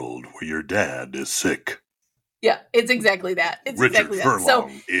world where your dad is sick. Yeah, it's exactly that. It's Richard exactly Furlong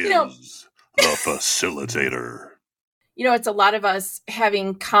that. So, is the facilitator. It's a lot of us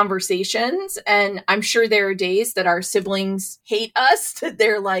having conversations, and I'm sure there are days that our siblings hate us, that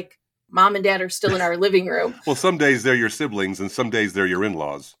they're like, mom and dad are still in our living room. Well, some days they're your siblings, and some days they're your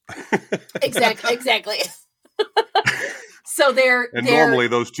in-laws. Exactly. So normally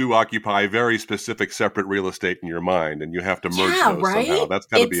those two occupy very specific separate real estate in your mind, and you have to merge those somehow. That's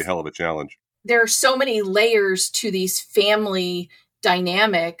got to be a hell of a challenge. There are so many layers to these family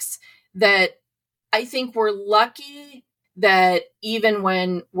dynamics that I think we're lucky that even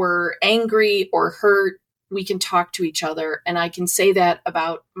when we're angry or hurt, we can talk to each other. And I can say that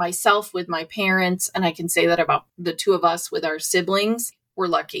about myself with my parents, and I can say that about the two of us with our siblings. We're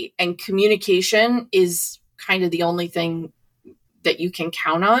lucky. And communication is kind of the only thing that you can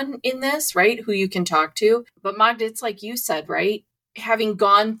count on in this, right? Who you can talk to. But Magda, it's like you said, right? Having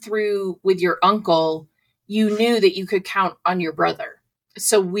gone through with your uncle, you knew that you could count on your brother.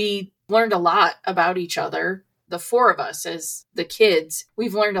 So we learned a lot about each other. The four of us as the kids,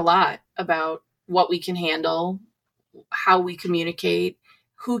 we've learned a lot about what we can handle, how we communicate,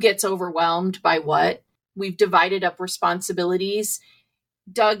 who gets overwhelmed by what. We've divided up responsibilities.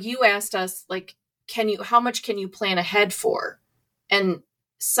 Doug, you asked us, like, how much can you plan ahead for? And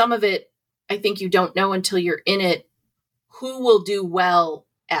some of it, I think you don't know until you're in it, who will do well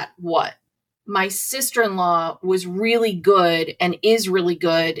at what. My sister-in-law was really good and is really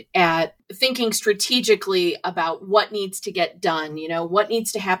good at thinking strategically about what needs to get done, what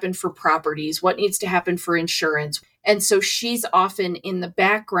needs to happen for properties, what needs to happen for insurance. And so she's often in the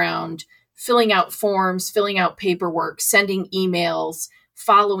background, filling out forms, filling out paperwork, sending emails,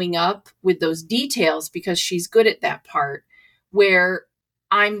 following up with those details because she's good at that part, where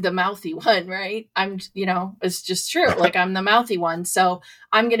I'm the mouthy one, right? It's just true. Like, I'm the mouthy one. So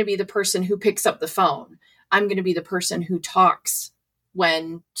I'm going to be the person who picks up the phone. I'm going to be the person who talks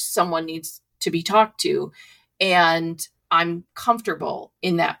when someone needs to be talked to. And I'm comfortable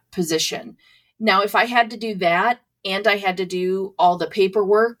in that position. Now, if I had to do that and I had to do all the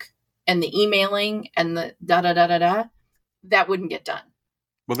paperwork and the emailing and the that wouldn't get done.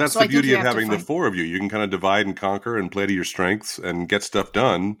 Well, that's the beauty of having the four of you. You can kind of divide and conquer and play to your strengths and get stuff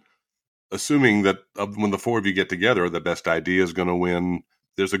done, assuming that when the four of you get together, the best idea is going to win.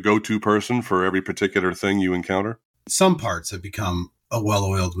 There's a go-to person for every particular thing you encounter. Some parts have become a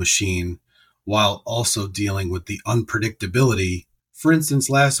well-oiled machine while also dealing with the unpredictability. For instance,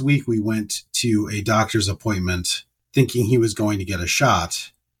 last week we went to a doctor's appointment thinking he was going to get a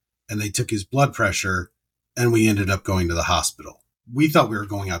shot, and they took his blood pressure, and we ended up going to the hospital. We thought we were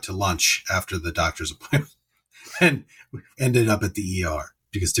going out to lunch after the doctor's appointment and we ended up at the ER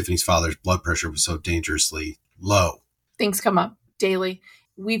because Tiffany's father's blood pressure was so dangerously low. Things come up daily.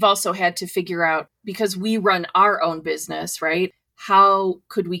 We've also had to figure out, because we run our own business, right? how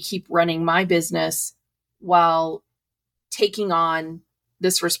could we keep running my business while taking on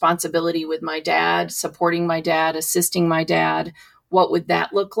this responsibility with my dad, supporting my dad, assisting my dad? What would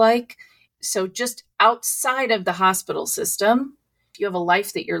that look like? So just outside of the hospital system, if you have a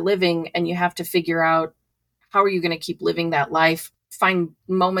life that you're living and you have to figure out how are you going to keep living that life, find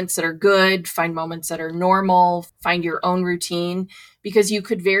moments that are good, find moments that are normal, find your own routine, because you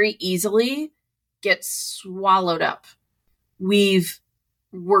could very easily get swallowed up. We've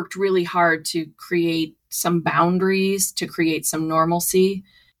worked really hard to create some boundaries, to create some normalcy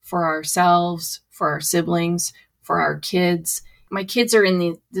for ourselves, for our siblings, for our kids. My kids are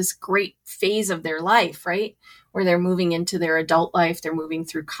in this great phase of their life, right? Where they're moving into their adult life, they're moving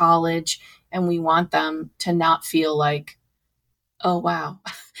through college, and we want them to not feel like, oh, wow,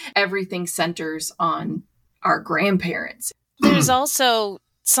 everything centers on our grandparents. There's also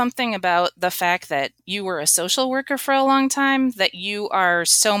something about the fact that you were a social worker for a long time, that you are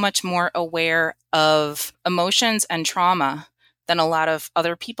so much more aware of emotions and trauma than a lot of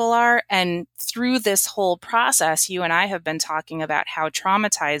other people are. And through this whole process, you and I have been talking about how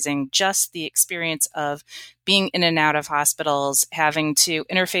traumatizing just the experience of being in and out of hospitals, having to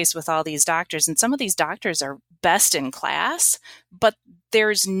interface with all these doctors. And some of these doctors are best in class, but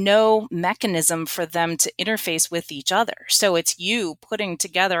there's no mechanism for them to interface with each other. So it's you putting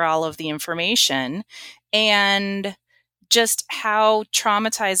together all of the information, and just how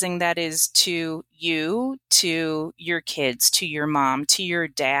traumatizing that is to you, to your kids, to your mom, to your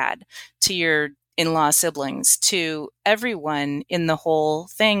dad, to your in-law siblings, to everyone in the whole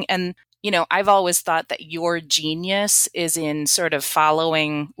thing. And, you know, I've always thought that your genius is in sort of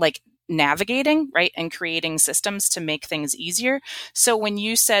following, like, navigating, right, and creating systems to make things easier. So when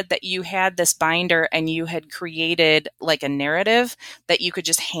you said that you had this binder and you had created like a narrative that you could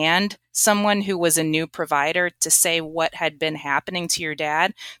just hand someone who was a new provider to say what had been happening to your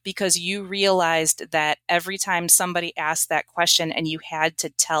dad, because you realized that every time somebody asked that question and you had to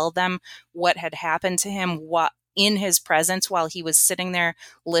tell them what had happened to him, what in his presence while he was sitting there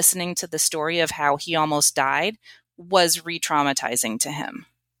listening to the story of how he almost died, was re-traumatizing to him.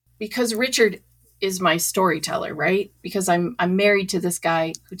 Because Richard is my storyteller, right? Because I'm married to this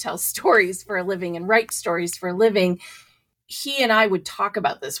guy who tells stories for a living and writes stories for a living. He and I would talk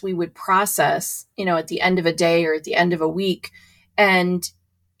about this. We would process, you know, at the end of a day or at the end of a week. And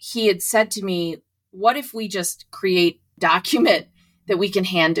he had said to me, what if we just create a document that we can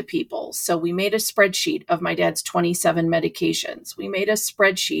hand to people? So we made a spreadsheet of my dad's 27 medications. We made a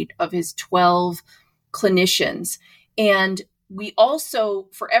spreadsheet of his 12 clinicians. And we also,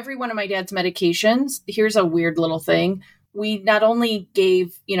 for every one of my dad's medications, here's a weird little thing. We not only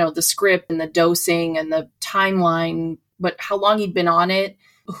gave, you know, the script and the dosing and the timeline, but how long he'd been on it,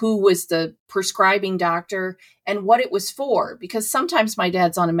 who was the prescribing doctor, and what it was for. Because sometimes my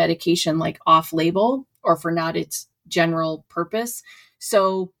dad's on a medication like off label or for not its general purpose.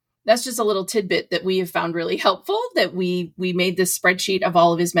 So that's just a little tidbit that we have found really helpful, that we made this spreadsheet of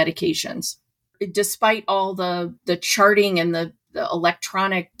all of his medications. Despite all the charting and the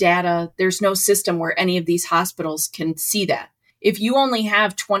electronic data, there's no system where any of these hospitals can see that. If you only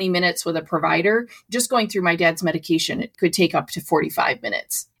have 20 minutes with a provider, just going through my dad's medication, it could take up to 45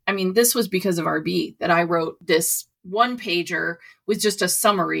 minutes. I mean, this was because of RB that I wrote this one pager with just a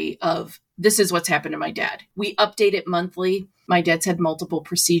summary of this is what's happened to my dad. We update it monthly. My dad's had multiple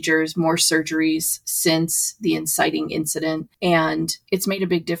procedures, more surgeries since the inciting incident, and it's made a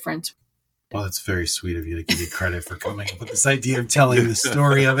big difference. Well, it's very sweet of you to give me credit for coming up with this idea of telling the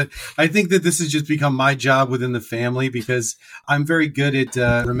story of it. I think that this has just become my job within the family, because I'm very good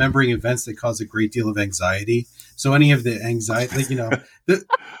at remembering events that cause a great deal of anxiety. So any of the anxiety, like, you know,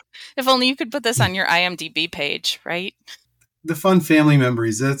 if only you could put this on your IMDb page, right? The fun family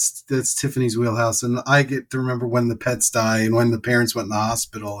memories, that's Tiffany's wheelhouse. And I get to remember when the pets die and when the parents went in the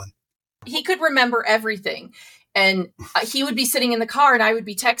hospital. And he could remember everything. And he would be sitting in the car and I would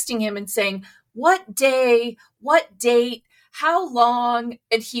be texting him and saying, what day, what date, how long?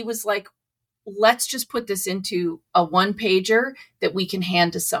 And he was like, let's just put this into a one pager that we can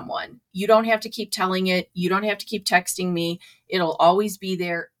hand to someone. You don't have to keep telling it. You don't have to keep texting me. It'll always be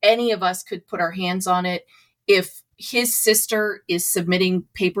there. Any of us could put our hands on it. If his sister is submitting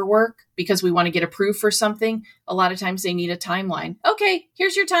paperwork because we want to get approved for something, a lot of times they need a timeline. Okay,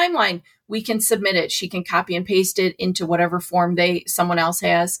 here's your timeline. We can submit it. She can copy and paste it into whatever form someone else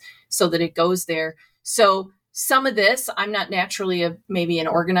has so that it goes there. So some of this, I'm not naturally maybe an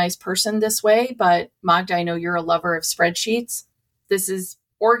organized person this way, but Magda, I know you're a lover of spreadsheets. This is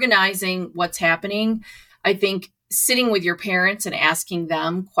organizing what's happening. I think sitting with your parents and asking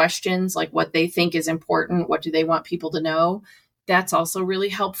them questions like what they think is important, what do they want people to know, That's also really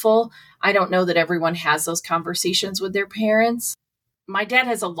helpful. I don't know that everyone has those conversations with their parents. My dad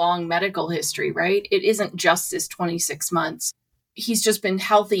has a long medical history, right? It isn't just his 26 months. He's just been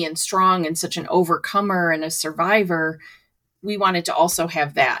healthy and strong and such an overcomer and a survivor. We wanted to also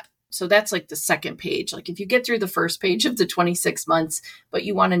have that. So that's like the second page. Like if you get through the first page of the 26 months, but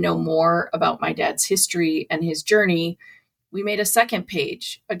you want to know more about my dad's history and his journey, we made a second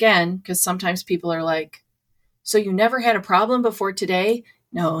page. Again, because sometimes people are like, so you never had a problem before today?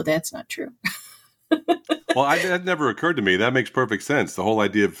 No, that's not true. Well, that never occurred to me. That makes perfect sense. The whole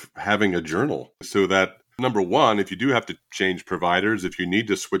idea of having a journal so that, number one, if you do have to change providers, if you need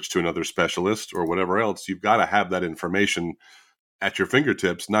to switch to another specialist or whatever else, you've got to have that information at your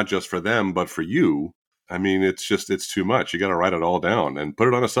fingertips, not just for them, but for you. I mean, it's too much. You got to write it all down and put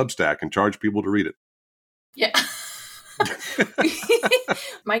it on a Substack and charge people to read it. Yeah.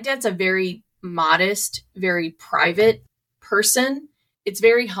 My dad's a very modest, very private person. It's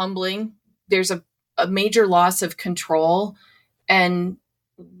very humbling. There's a major loss of control. And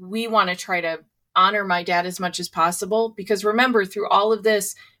we want to try to honor my dad as much as possible. Because remember, through all of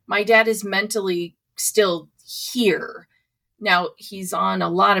this, my dad is mentally still here. Now, he's on a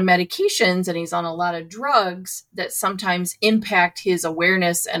lot of medications and he's on a lot of drugs that sometimes impact his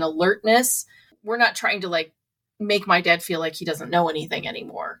awareness and alertness. We're not trying to like make my dad feel like he doesn't know anything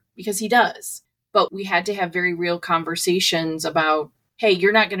anymore, because he does. But we had to have very real conversations about, hey,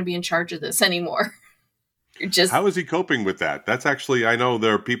 you're not going to be in charge of this anymore. How is he coping with that? That's actually, I know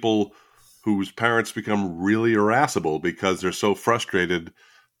there are people whose parents become really irascible because they're so frustrated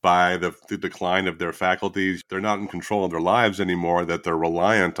by the decline of their faculties. They're not in control of their lives anymore, that they're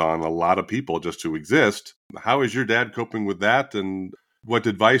reliant on a lot of people just to exist. How is your dad coping with that? And what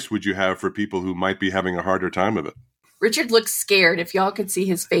advice would you have for people who might be having a harder time of it? Richard looks scared. If y'all could see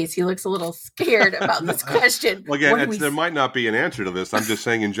his face, he looks a little scared about this question. Well, again, there might not be an answer to this. I'm just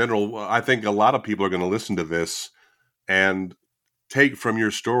saying in general, I think a lot of people are going to listen to this and take from your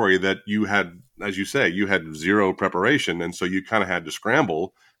story that you had, as you say, you had zero preparation. And so you kind of had to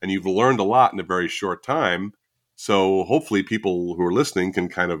scramble, and you've learned a lot in a very short time. So hopefully people who are listening can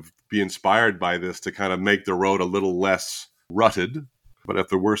kind of be inspired by this to kind of make the road a little less rutted. But if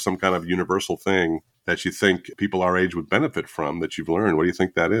there were some kind of universal thing that you think people our age would benefit from that you've learned, what do you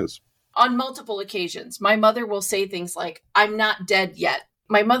think that is? On multiple occasions, my mother will say things like, I'm not dead yet.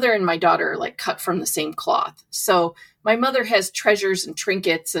 My mother and my daughter are like cut from the same cloth. So my mother has treasures and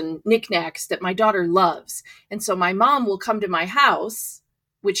trinkets and knickknacks that my daughter loves. And so my mom will come to my house,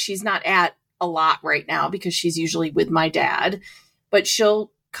 which she's not at a lot right now because she's usually with my dad, but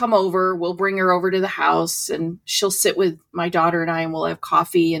she'll come over, we'll bring her over to the house, and she'll sit with my daughter and I, and we'll have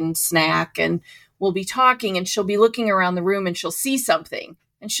coffee and snack, and we'll be talking, and she'll be looking around the room and she'll see something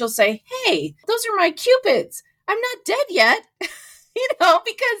and she'll say, hey, those are my Cupids. I'm not dead yet.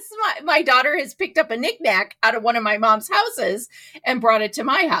 Because my daughter has picked up a knickknack out of one of my mom's houses and brought it to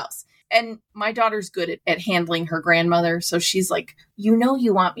my house. And my daughter's good at handling her grandmother. So she's like, you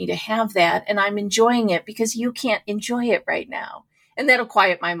want me to have that, and I'm enjoying it because you can't enjoy it right now. And that'll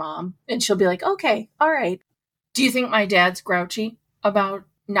quiet my mom. And she'll be like, okay, all right. Do you think my dad's grouchy about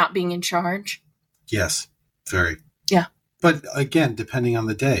not being in charge? Yes, very. Yeah. But again, depending on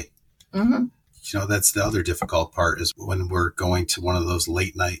the day. Mm-hmm. That's the other difficult part, is when we're going to one of those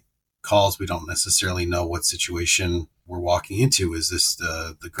late night calls, we don't necessarily know what situation we're walking into. Is this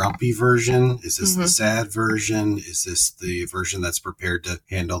the grumpy version? Is this the sad version? Is this the version that's prepared to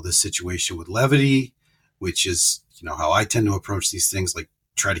handle this situation with levity, which is, how I tend to approach these things, like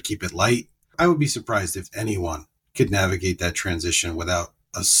try to keep it light. I would be surprised if anyone could navigate that transition without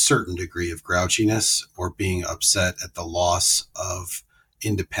a certain degree of grouchiness or being upset at the loss of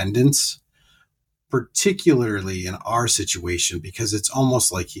independence, particularly in our situation, because it's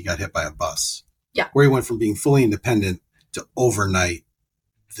almost like he got hit by a bus. Yeah. Where he went from being fully independent to overnight,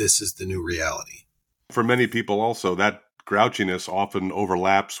 this is the new reality. For many people also, that grouchiness often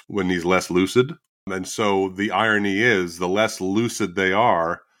overlaps when he's less lucid. And so the irony is, the less lucid they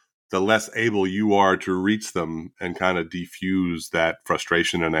are, the less able you are to reach them and kind of defuse that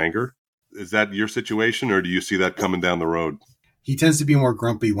frustration and anger. Is that your situation, or do you see that coming down the road? He tends to be more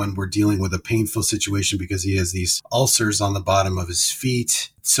grumpy when we're dealing with a painful situation because he has these ulcers on the bottom of his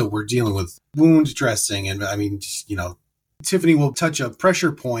feet. So we're dealing with wound dressing. And Tiffany will touch a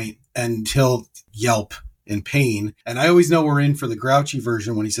pressure point and he'll yelp in pain. And I always know we're in for the grouchy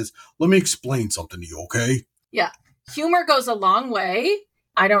version when he says, let me explain something to you, okay? Yeah. Humor goes a long way.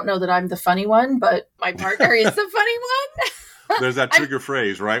 I don't know that I'm the funny one, but my partner is the funny one. There's that trigger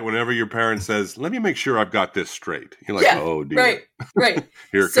phrase, right? Whenever your parent says, let me make sure I've got this straight. You're like, oh, dear. Right.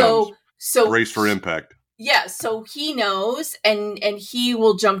 Here it comes. So brace for impact. Yeah, so he knows, and he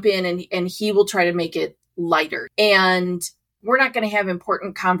will jump in and he will try to make it lighter. And we're not going to have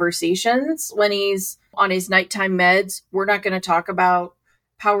important conversations when he's on his nighttime meds. We're not going to talk about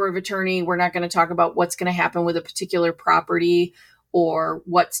power of attorney. We're not going to talk about what's going to happen with a particular property or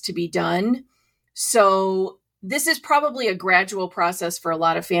what's to be done. So this is probably a gradual process for a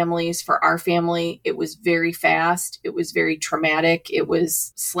lot of families. For our family, it was very fast. It was very traumatic. It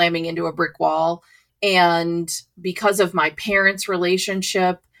was slamming into a brick wall. And because of my parents'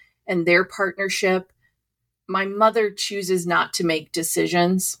 relationship and their partnership, my mother chooses not to make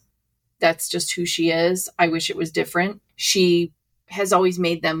decisions. That's just who she is. I wish it was different. She has always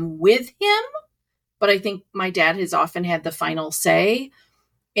made them with him, but I think my dad has often had the final say.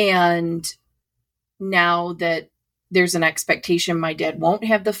 And now that there's an expectation my dad won't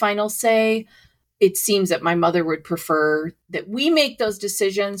have the final say, it seems that my mother would prefer that we make those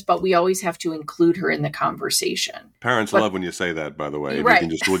decisions, but we always have to include her in the conversation. Parents love when you say that, by the way. Right.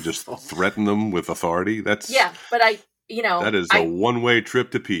 You can just threaten them with authority. That's but that is a one-way trip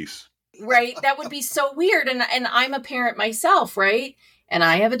to peace. Right. That would be so weird. And I'm a parent myself, right? And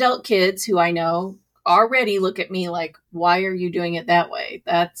I have adult kids who I know already look at me like, why are you doing it that way?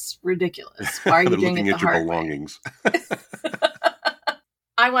 That's ridiculous. Why are you doing it the hard way? They're looking at your belongings.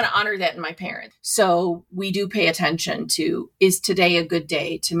 I want to honor that in my parents. So we do pay attention to, is today a good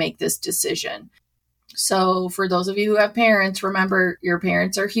day to make this decision? So for those of you who have parents, remember your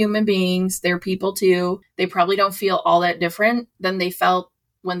parents are human beings. They're people too. They probably don't feel all that different than they felt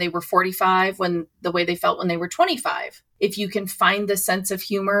when they were 45, the way they felt when they were 25. If you can find the sense of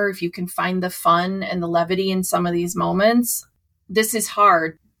humor, if you can find the fun and the levity in some of these moments, this is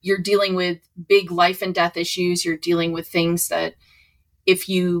hard. You're dealing with big life and death issues. You're dealing with things that if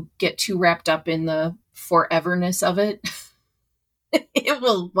you get too wrapped up in the foreverness of it, it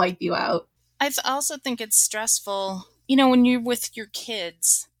will wipe you out. I also think it's stressful, when you're with your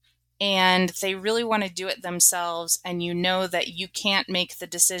kids and they really want to do it themselves and you know that you can't make the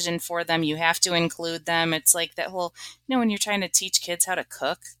decision for them. You have to include them. It's like that whole, when you're trying to teach kids how to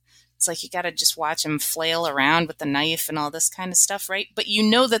cook, it's like you got to just watch them flail around with the knife and all this kind of stuff, right? But you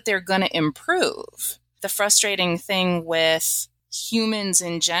know that they're going to improve. The frustrating thing with humans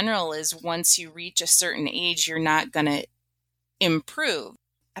in general is once you reach a certain age, you're not going to improve.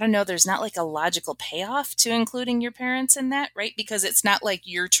 I don't know, there's not like a logical payoff to including your parents in that, right? Because it's not like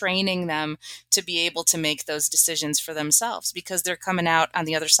you're training them to be able to make those decisions for themselves because they're coming out on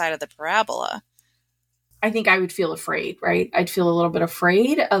the other side of the parabola. I think I would feel afraid, right? I'd feel a little bit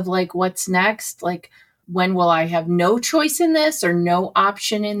afraid of like, what's next? Like, when will I have no choice in this or no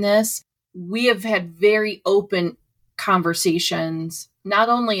option in this? We have had very open conversations, not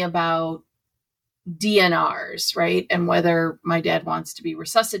only about DNRs, right? And whether my dad wants to be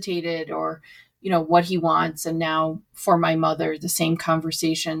resuscitated or, what he wants. And now for my mother, the same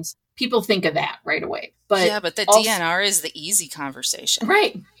conversations. People think of that right away. But the DNR is the easy conversation.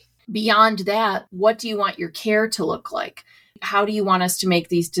 Right. Beyond that, what do you want your care to look like? How do you want us to make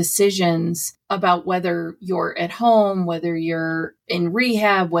these decisions about whether you're at home, whether you're in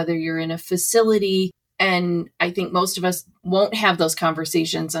rehab, whether you're in a facility? And I think most of us won't have those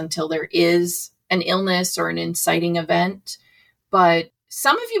conversations until there is an illness or an inciting event. But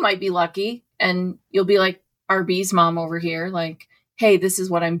some of you might be lucky and you'll be like RB's mom over here, like, hey, this is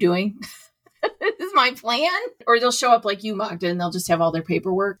what I'm doing. This is my plan. Or they'll show up like you, Magda, and they'll just have all their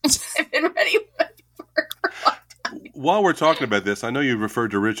paperwork. I've been ready for a long time. While we're talking about this, I know you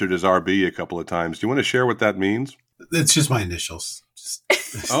referred to Richard as RB a couple of times. Do you want to share what that means? It's just my initials.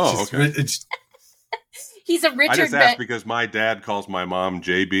 Okay. He's a Richard. I just asked because my dad calls my mom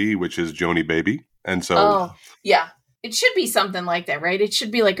JB, which is Joni Baby. And so. Oh, yeah. It should be something like that, right? It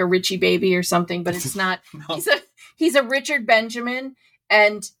should be like a Richie Baby or something, but it's not. No. He's a Richard Benjamin,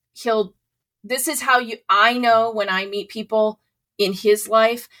 and this is how I know when I meet people in his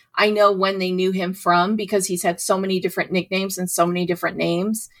life, I know when they knew him from, because he's had so many different nicknames and so many different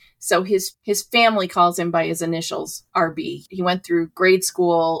names. So his family calls him by his initials, RB. He went through grade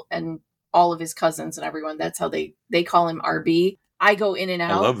school and all of his cousins and everyone. That's how they call him RB. I go in and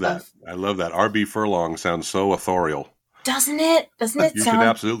out. I love that. RB Furlong sounds so authorial. Doesn't it? You should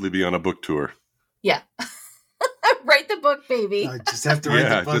absolutely be on a book tour. Yeah. Write the book, baby. I just have to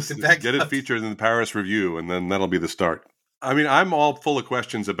write the book to back get it featured in the Paris Review, and then that'll be the start. I mean, I'm all full of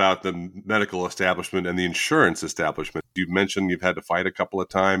questions about the medical establishment and the insurance establishment. You've mentioned you've had to fight a couple of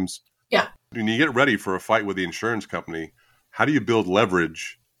times. Yeah. When you get ready for a fight with the insurance company, how do you build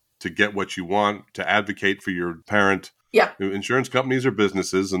leverage to get what you want, to advocate for your parent? Yeah. Insurance companies are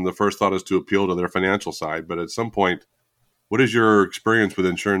businesses, and the first thought is to appeal to their financial side. But at some point, What has your experience with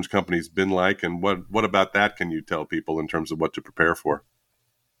insurance companies been like, and what about that can you tell people in terms of what to prepare for?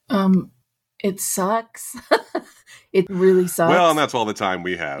 It sucks. It really sucks. Well, and that's all the time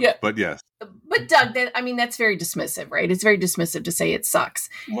we have. Yeah. But yes. But Doug, that's very dismissive, right? It's very dismissive to say it sucks.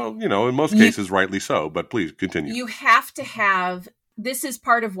 Well, in most cases, rightly so. But please continue. You have to have, this is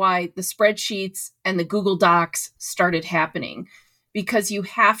part of why the spreadsheets and the Google Docs started happening, because you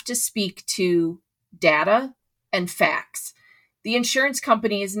have to speak to data and facts. The insurance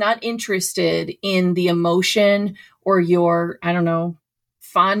company is not interested in the emotion or your,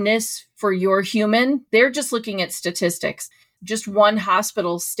 fondness for your human. They're just looking at statistics. Just one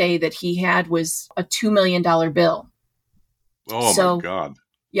hospital stay that he had was a $2 million bill. Oh, my God.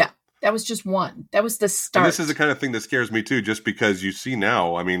 Yeah, that was just one. That was the start. And this is the kind of thing that scares me, too, just because you see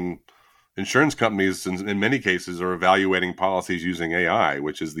now, insurance companies in many cases are evaluating policies using AI,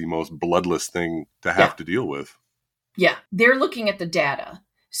 which is the most bloodless thing to have to deal with. Yeah, they're looking at the data.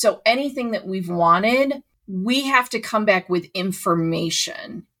 So anything that we've wanted, we have to come back with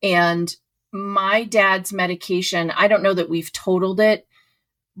information. And my dad's medication, I don't know that we've totaled it,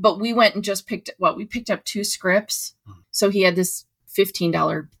 but we went and just picked up 2 scripts. So he had this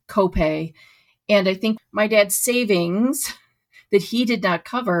 $15 copay. And I think my dad's savings that he did not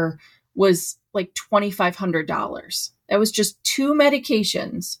cover was like $2,500. That was just 2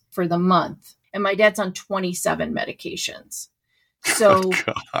 medications for the month. And my dad's on 27 medications. So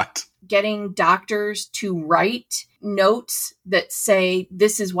getting doctors to write notes that say,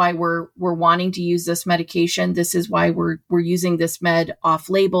 this is why we're wanting to use this medication. This is why we're using this med off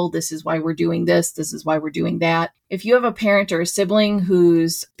label. This is why we're doing this. This is why we're doing that. If you have a parent or a sibling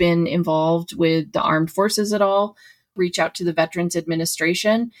who's been involved with the armed forces at all, reach out to the Veterans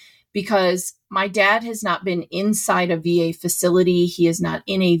Administration, because my dad has not been inside a VA facility. He is not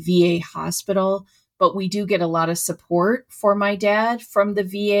in a VA hospital. But we do get a lot of support for my dad from the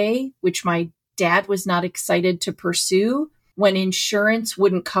VA, which my dad was not excited to pursue. When insurance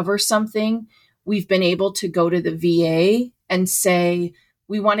wouldn't cover something, we've been able to go to the VA and say,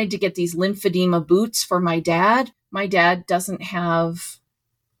 we wanted to get these lymphedema boots for my dad. My dad doesn't have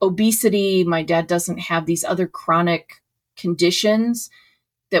obesity. My dad doesn't have these other chronic conditions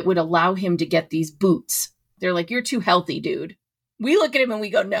that would allow him to get these boots. They're like, you're too healthy, dude. We look at him and we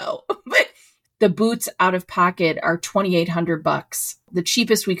go, no. But the boots out of pocket are $2,800. The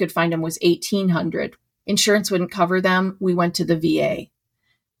cheapest we could find them was $1,800. Insurance wouldn't cover them. We went to the VA.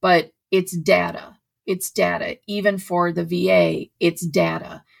 But it's data. It's data. Even for the VA, it's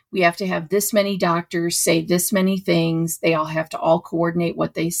data. We have to have this many doctors say this many things. They all have to all coordinate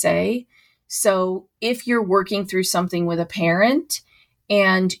what they say. So if you're working through something with a parent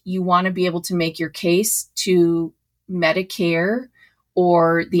and you want to be able to make your case to Medicare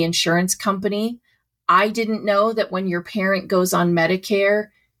or the insurance company, I didn't know that when your parent goes on Medicare,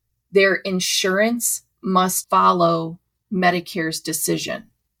 their insurance must follow Medicare's decision.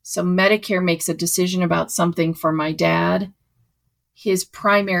 So Medicare makes a decision about something for my dad. His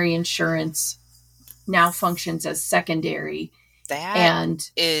primary insurance now functions as secondary.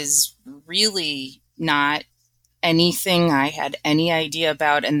 That is really not anything I had any idea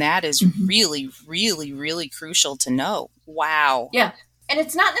about. And that is really, really, really crucial to know. Wow. Yeah. And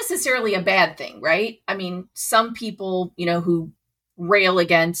it's not necessarily a bad thing, right? Some people, who rail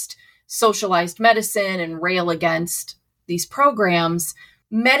against socialized medicine and rail against these programs,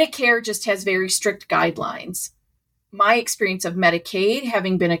 Medicare just has very strict guidelines. My experience of Medicaid,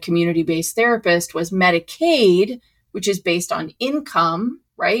 having been a community-based therapist, was Medicaid, which is based on income,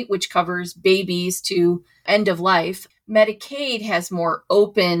 right? Which covers babies to end of life. Medicaid has more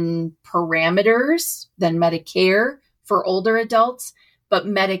open parameters than Medicare for older adults. But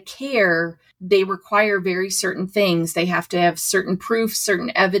Medicare, they require very certain things. They have to have certain proof,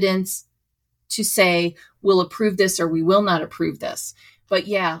 certain evidence to say, we'll approve this or we will not approve this. But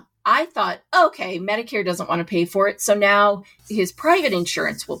yeah, I thought, okay, Medicare doesn't want to pay for it. So now his private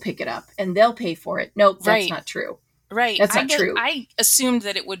insurance will pick it up and they'll pay for it. Nope, that's not true. Right. That's not true. I assumed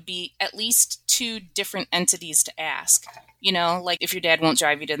that it would be at least 2 different entities to ask. Like if your dad won't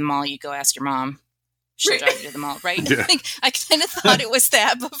drive you to the mall, you go ask your mom. She'll drive you to the mall, right? Yeah. I kind of thought it was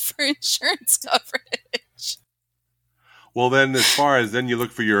that, but for insurance coverage. Well, then, as far as then you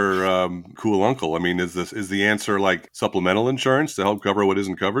look for your cool uncle. Is the answer like supplemental insurance to help cover what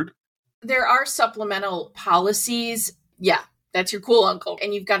isn't covered? There are supplemental policies. Yeah, that's your cool uncle,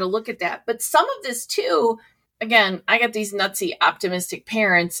 and you've got to look at that. But some of this too. Again, I got these nutsy optimistic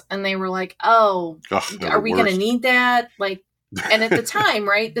parents, and they were like, "Oh, are we going to need that?" And at the time,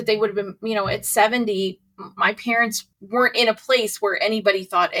 right, that they would have been, at 70, my parents weren't in a place where anybody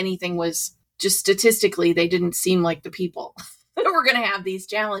thought anything was just statistically, they didn't seem like the people that were going to have these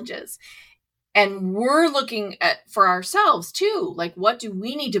challenges. And we're looking at for ourselves too, like, what do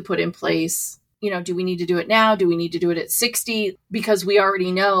we need to put in place? Do we need to do it now? Do we need to do it at 60? Because we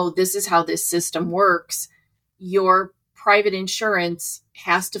already know this is how this system works. Your private insurance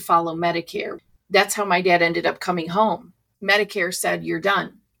has to follow Medicare. That's how my dad ended up coming home. Medicare said, you're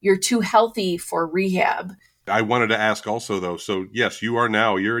done. You're too healthy for rehab. I wanted to ask also, though, so yes, you're in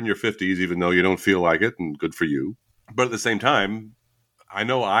your 50s, even though you don't feel like it, and good for you. But at the same time,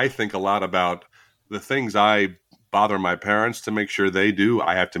 I think a lot about the things I bother my parents to make sure they do.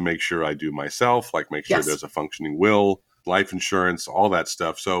 I have to make sure I do myself, like make sure Yes. there's a functioning will, life insurance, all that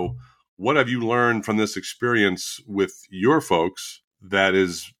stuff. So what have you learned from this experience with your folks that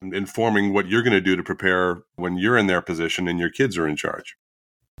is informing what you're going to do to prepare when you're in their position and your kids are in charge?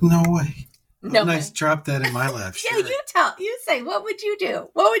 No way. No Nice. way. Drop that in my lap. Yeah, Sure. you say, what would you do?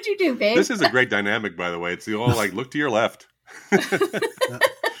 What would you do, babe? This is a great dynamic, by the way. It's all like, look to your left.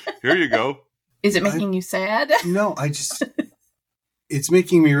 Here you go. Is it making you sad? No, it's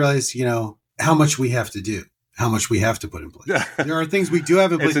making me realize, how much we have to do, how much we have to put in place. There are things we do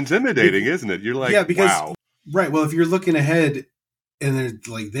have in place. It's intimidating, isn't it? You're like, because, wow. Right. Well, if you're looking ahead and they're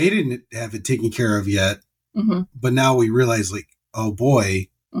like, they didn't have it taken care of yet, Mm-hmm. but now we realize, like, oh boy,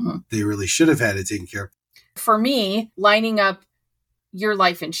 Mm-hmm. they really should have had it taken care of. For me, lining up your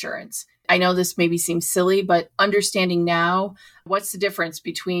life insurance. I know this maybe seems silly, but understanding now, what's the difference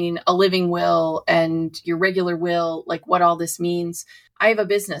between a living will and your regular will, like what all this means. I have a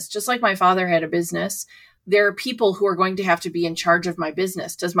business, just like my father had a business. There are people who are going to have to be in charge of my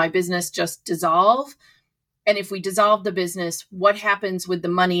business. Does my business just dissolve? And if we dissolve the business, what happens with the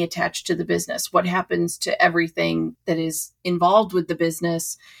money attached to the business? What happens to everything that is involved with the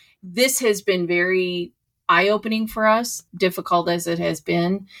business? This has been very eye-opening for us, difficult as it has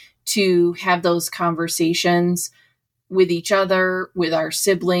been, to have those conversations with each other, with our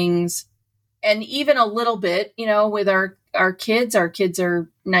siblings, and even a little bit, with our kids. Our kids are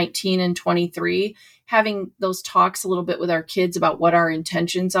 19 and 23, having those talks a little bit with our kids about what our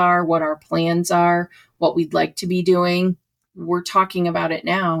intentions are, what our plans are, what we'd like to be doing. We're talking about it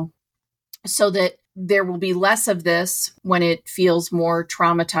now so that there will be less of this when it feels more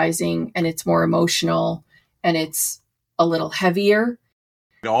traumatizing and it's more emotional and it's a little heavier.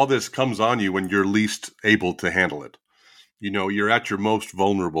 All this comes on you when you're least able to handle it. You're at your most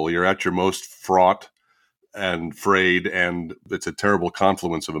vulnerable, you're at your most fraught and frayed, and it's a terrible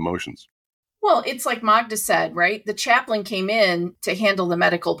confluence of emotions. Well, it's like Magda said, right? The chaplain came in to handle the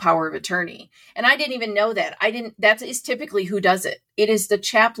medical power of attorney. And I didn't even know that. That is typically who does it. It is the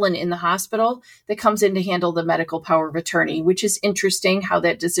chaplain in the hospital that comes in to handle the medical power of attorney, which is interesting how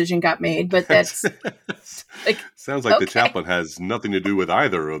that decision got made. But that's sounds like okay. The chaplain has nothing to do with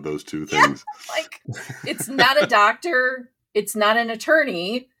either of those two things. Yeah, like, it's not a doctor. It's not an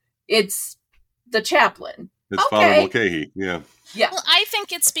attorney. It's the chaplain. It's Father Mulcahy. Yeah. Yeah. Well, I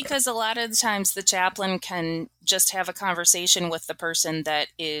think it's because a lot of the times the chaplain can just have a conversation with the person that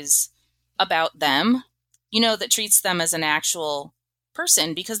is about them, that treats them as an actual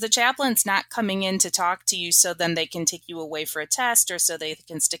person, because the chaplain's not coming in to talk to you so then they can take you away for a test or so they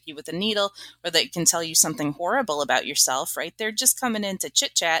can stick you with a needle or they can tell you something horrible about yourself, right? They're just coming in to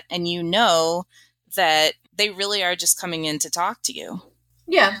chit chat, and that they really are just coming in to talk to you.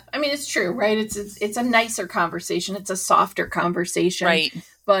 Yeah, I mean, it's true, right? It's a nicer conversation. It's a softer conversation. Right.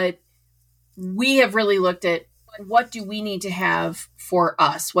 But we have really looked at what do we need to have for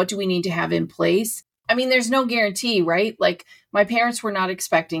us? What do we need to have in place? I mean, there's no guarantee, right? Like, my parents were not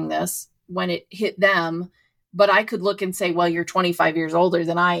expecting this when it hit them, but I could look and say, well, you're 25 years older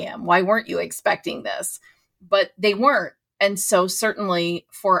than I am. Why weren't you expecting this? But they weren't. And so certainly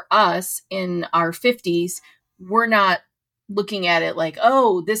for us in our 50s, we're not looking at it like,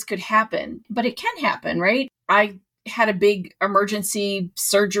 oh, this could happen, but it can happen, right? I had a big emergency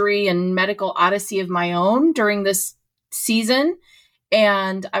surgery and medical odyssey of my own during this season.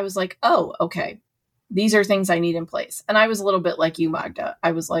 And I was like, oh, okay, these are things I need in place. And I was a little bit like you, Magda.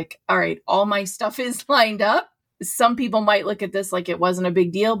 I was like, all right, all my stuff is lined up. Some people might look at this like it wasn't a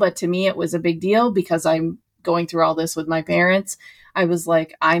big deal, but to me, it was a big deal because I'm going through all this with my parents. I was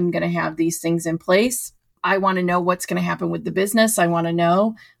like, I'm going to have these things in place. I want to know what's going to happen with the business. I want to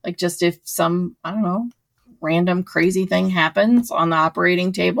know, like, just if some, I don't know, random crazy thing happens on the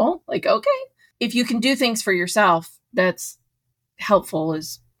operating table, like, okay, if you can do things for yourself, that's helpful,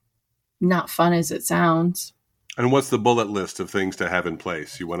 as not fun as it sounds. And what's the bullet list of things to have in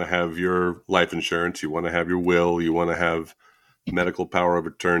place? You want to have your life insurance. You want to have your will. You want to have medical power of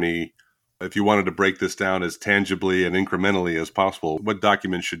attorney. If you wanted to break this down as tangibly and incrementally as possible, what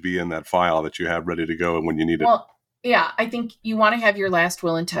documents should be in that file that you have ready to go and when you need it? Well, yeah, I think you want to have your last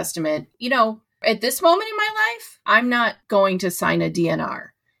will and testament. At this moment in my life, I'm not going to sign a DNR.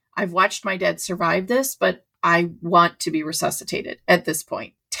 I've watched my dad survive this, but I want to be resuscitated at this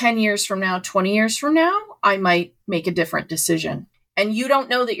point. 10 years from now, 20 years from now, I might make a different decision. And you don't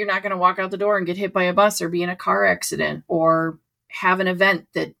know that you're not going to walk out the door and get hit by a bus or be in a car accident or have an event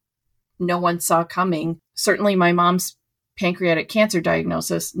that no one saw coming. Certainly my mom's pancreatic cancer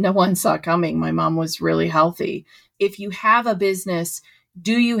diagnosis, no one saw coming. My mom was really healthy. If you have a business,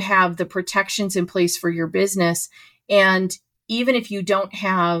 do you have the protections in place for your business? And even if you don't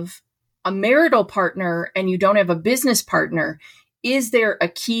have a marital partner and you don't have a business partner, is there a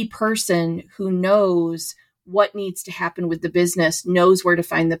key person who knows what needs to happen with the business, knows where to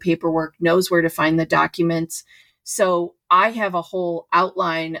find the paperwork, knows where to find the documents? So I have a whole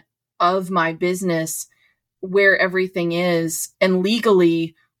outline of my business where everything is. And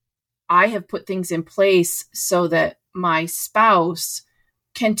legally, I have put things in place so that my spouse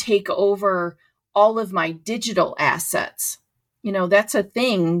can take over all of my digital assets. That's a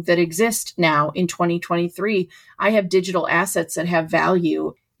thing that exists now in 2023. I have digital assets that have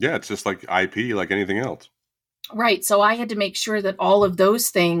value. Yeah, it's just like IP, like anything else. Right. So I had to make sure that all of those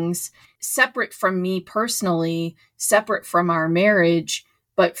things, separate from me personally, separate from our marriage,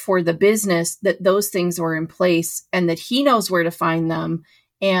 but for the business, that those things were in place and that he knows where to find them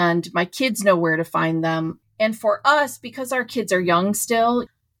and my kids know where to find them. And for us, because our kids are young still,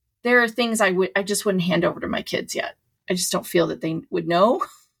 there are things I just wouldn't hand over to my kids yet. I just don't feel that they would know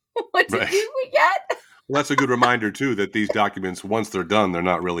what to do yet. Well, that's a good reminder, too, that these documents, once they're done, they're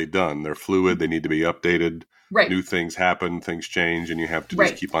not really done. They're fluid. They need to be updated. Right. New things happen, things change, and you have to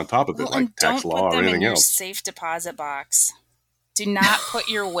just keep on top of it, well, like tax law or anything else. Don't put them in your safe deposit box. Do not put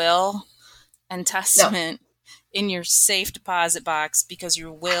your will and testament in your safe deposit box, because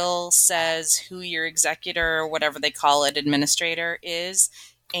your will says who your executor or whatever they call it, administrator is,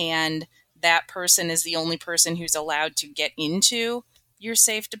 and that person is the only person who's allowed to get into your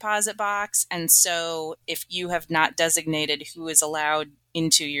safe deposit box. And so if you have not designated who is allowed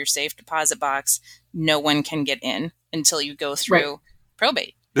into your safe deposit box, no one can get in until you go through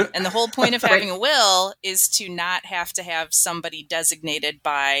probate. And the whole point of having a will is to not have to have somebody designated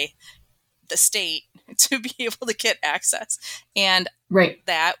by the state to be able to get access. And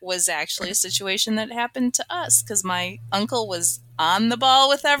that was actually a situation that happened to us because my uncle was on the ball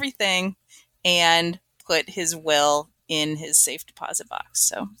with everything and put his will in his safe deposit box.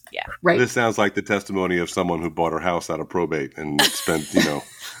 So, yeah. Right. This sounds like the testimony of someone who bought her house out of probate and spent,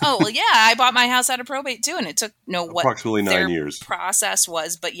 Oh, well, yeah, I bought my house out of probate too. And it took, what approximately 9 years process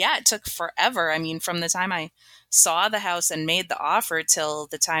was. But yeah, it took forever. I mean, from the time I saw the house and made the offer till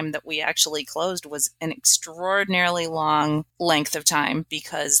the time that we actually closed was an extraordinarily long length of time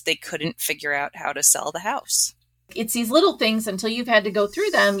because they couldn't figure out how to sell the house. It's these little things until you've had to go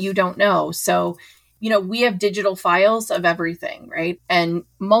through them, you don't know. So, we have digital files of everything, right? And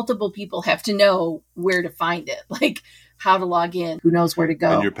multiple people have to know where to find it, like how to log in, who knows where to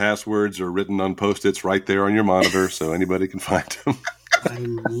go. And your passwords are written on Post-its right there on your monitor so anybody can find them.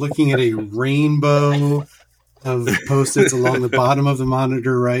 I'm looking at a rainbow of Post-its along the bottom of the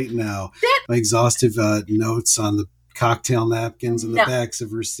monitor right now. My exhaustive notes on the cocktail napkins and the backs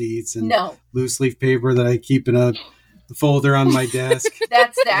of receipts and loose leaf paper that I keep in a folder on my desk.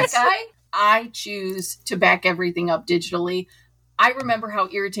 That's that guy. I choose to back everything up digitally. I remember how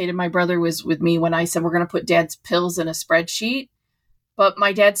irritated my brother was with me when I said we're going to put Dad's pills in a spreadsheet. But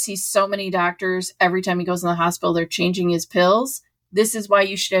my dad sees so many doctors. Every time he goes in the hospital, they're changing his pills. This is why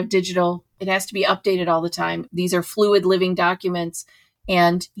you should have digital. It has to be updated all the time. These are fluid living documents.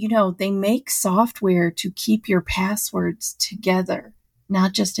 And, they make software to keep your passwords together,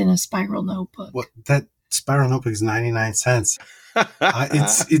 not just in a spiral notebook. What, that spiral notebook is 99 cents.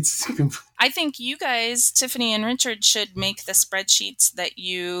 It's. I think you guys, Tiffany and Richard, should make the spreadsheets that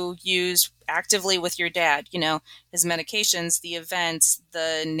you use actively with your dad. His medications, the events,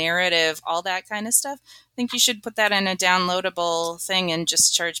 the narrative, all that kind of stuff. I think you should put that in a downloadable thing and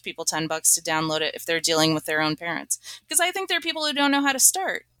just charge people $10 to download it if they're dealing with their own parents. Because I think there are people who don't know how to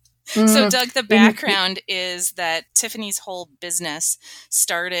start. So, Doug, the background is that Tiffany's whole business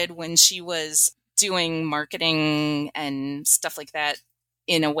started when she was doing marketing and stuff like that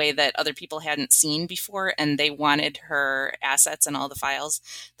in a way that other people hadn't seen before, and they wanted her assets and all the files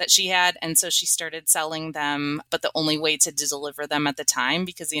that she had. And so she started selling them, but the only way to deliver them at the time,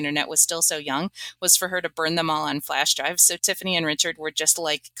 because the internet was still so young, was for her to burn them all on flash drives. So Tiffany and Richard were just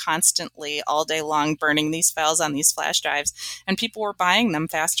like constantly all day long burning these files on these flash drives, and people were buying them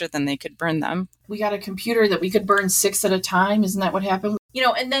faster than they could burn them. We got a computer that we could burn 6 at a time. Isn't that what happened?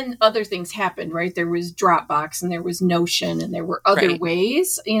 And then other things happened, right? There was Dropbox and there was Notion and there were other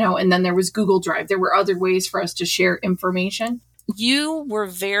ways, and then there was Google Drive. There were other ways for us to share information. You were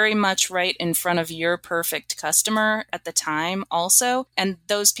very much right in front of your perfect customer at the time also. And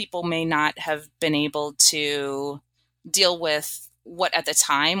those people may not have been able to deal with what at the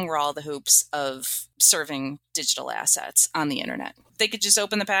time were all the hoops of serving digital assets on the internet. They could just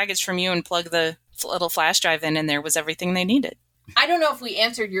open the package from you and plug the little flash drive in, and there was everything they needed. I don't know if we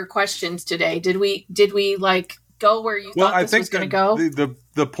answered your questions today. Did we like go where you thought this was going to go?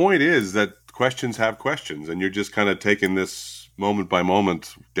 The point is that questions have questions, and you're just kind of taking this moment by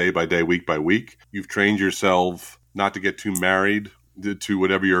moment, day by day, week by week. You've trained yourself not to get too married to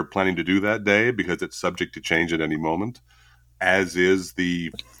whatever you're planning to do that day, because it's subject to change at any moment, as is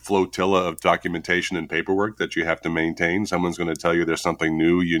the flotilla of documentation and paperwork that you have to maintain. Someone's going to tell you there's something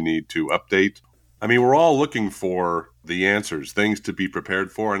new you need to update. I mean, we're all looking for the answers, things to be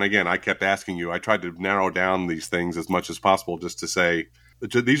prepared for. And again, I kept asking you, I tried to narrow down these things as much as possible just to say,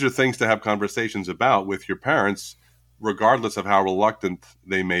 these are things to have conversations about with your parents, regardless of how reluctant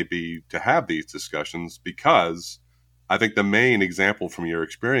they may be to have these discussions, because I think the main example from your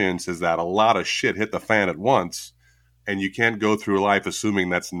experience is that a lot of shit hit the fan at once, and you can't go through life assuming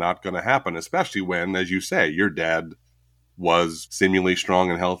that's not going to happen, especially when, as you say, your dad was seemingly strong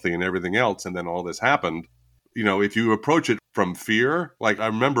and healthy and everything else, and then all this happened. If you approach it from fear, like I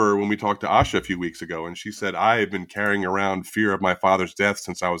remember when we talked to Asha a few weeks ago, and she said, I have been carrying around fear of my father's death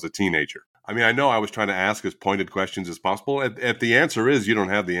since I was a teenager. I mean, I know I was trying to ask as pointed questions as possible. If the answer is you don't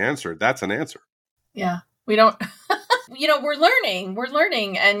have the answer, that's an answer. Yeah, we don't... we're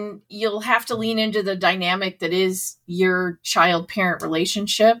learning, and you'll have to lean into the dynamic that is your child-parent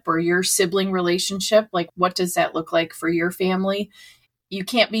relationship or your sibling relationship. Like, what does that look like for your family? You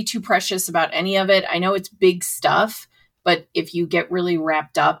can't be too precious about any of it. I know it's big stuff, but if you get really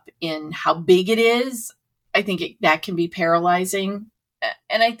wrapped up in how big it is, I think that can be paralyzing.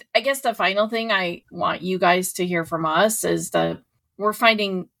 And I guess the final thing I want you guys to hear from us is that we're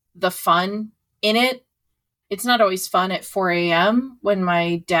finding the fun in it. It's not always fun at 4 a.m. when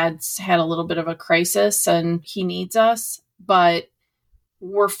my dad's had a little bit of a crisis and he needs us, but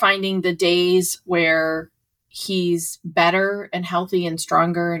we're finding the days where he's better and healthy and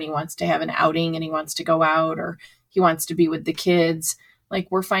stronger, and he wants to have an outing and he wants to go out, or he wants to be with the kids. Like,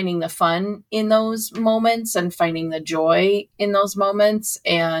 we're finding the fun in those moments and finding the joy in those moments,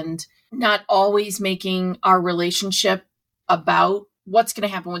 and not always making our relationship about what's going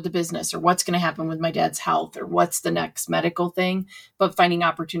to happen with the business or what's going to happen with my dad's health or what's the next medical thing, but finding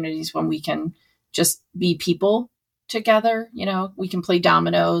opportunities when we can just be people together. We can play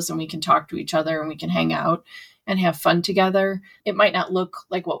dominoes and we can talk to each other and we can hang out and have fun together. It might not look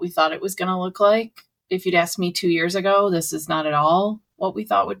like what we thought it was going to look like. If you'd asked me 2 years ago, this is not at all what we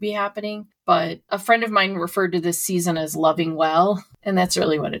thought would be happening. But a friend of mine referred to this season as loving well. And that's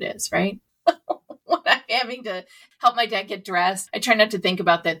really what it is, right? When I'm having to help my dad get dressed, I try not to think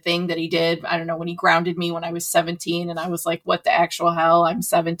about that thing that he did. I don't know, when he grounded me when I was 17, and I was like, what the actual hell? I'm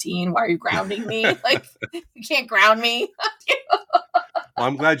 17. Why are you grounding me? Like, you can't ground me. Well,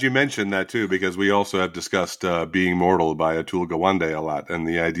 I'm glad you mentioned that too, because we also have discussed Being Mortal by Atul Gawande a lot. And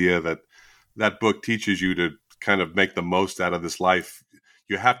the idea that book teaches you to kind of make the most out of this life.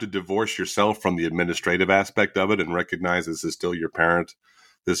 You have to divorce yourself from the administrative aspect of it and recognize this is still your parent.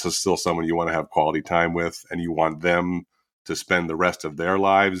 This is still someone you want to have quality time with, and you want them to spend the rest of their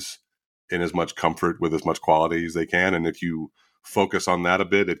lives in as much comfort with as much quality as they can. And if you focus on that a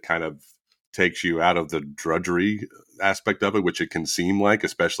bit, it kind of takes you out of the drudgery aspect of it, which it can seem like,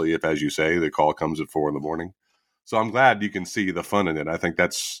 especially if, as you say, the call comes at 4 a.m. So I'm glad you can see the fun in it. I think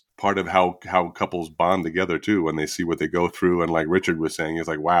that's part of how couples bond together too, when they see what they go through. And like Richard was saying, it's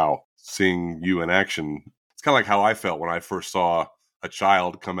like, wow, seeing you in action. It's kind of like how I felt when I first saw a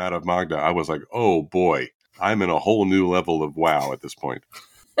child come out of Magda. I was like, oh boy, I'm in a whole new level of wow at this point.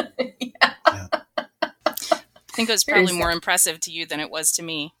 Yeah. I think it was probably more impressive to you than it was to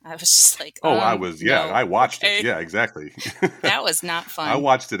me. I was just like, I watched it. Yeah, exactly. That was not fun. I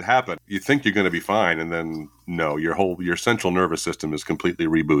watched it happen. You think you're going to be fine, and then no, your central nervous system is completely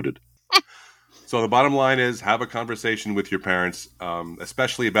rebooted. So the bottom line is, have a conversation with your parents,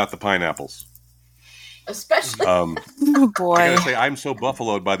 especially about the pineapples. Especially. Oh I boy. gotta say, I'm so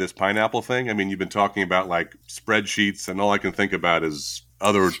buffaloed by this pineapple thing. I mean, you've been talking about like spreadsheets, and all I can think about is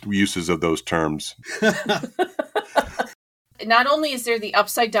other uses of those terms. Not only is there the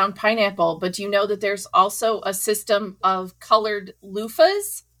upside down pineapple, but do you know that there's also a system of colored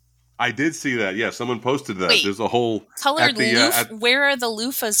loofahs? I did see that. Yeah, someone posted that. Wait. There's a whole Colored where are the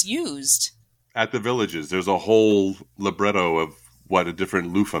loofahs used? at the villages. There's a whole libretto of what a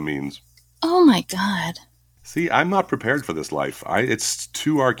different loofah means. Oh my god. See, I'm not prepared for this life. It's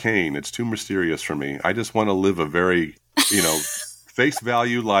too arcane. It's too mysterious for me. I just want to live a very, face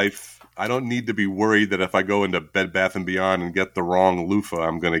value life. I don't need to be worried that if I go into Bed Bath & Beyond and get the wrong loofah,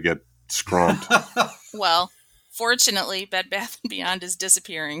 I'm going to get scrumped. Well, fortunately, Bed Bath & Beyond is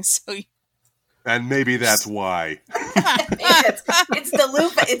disappearing, so... And maybe that's why. It's the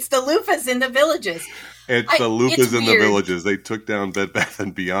loofah. It's the loofahs in the villages. It's the loofahs it's in the weird. villages. They took down Bed Bath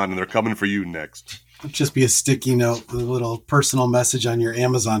 & Beyond, and they're coming for you next. It'll just be a sticky note with a little personal message on your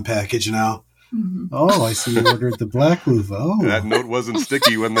Amazon package now. Mhm. Oh, I see you ordered the black loofah. Oh. That note wasn't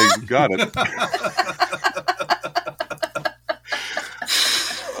sticky when they got it.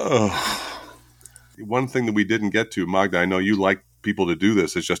 Oh. One thing that we didn't get to, Magda, I know you like people to do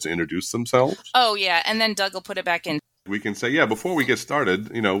this, is just to introduce themselves. Oh, yeah, and then Doug will put it back in. We can say, yeah, before we get started,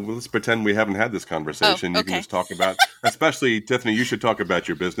 let's pretend we haven't had this conversation. Oh, You can okay. just talk about, especially Tiffany, you should talk about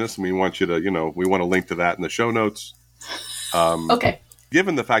your business. We want you to, we want to link to that in the show notes. Okay.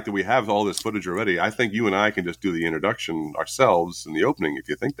 Given the fact that we have all this footage already, I think you and I can just do the introduction ourselves in the opening, if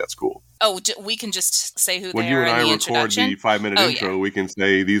you think that's cool. Oh, we can just say who When they you are and in I the record introduction? the 5-minute Oh, intro, yeah. we can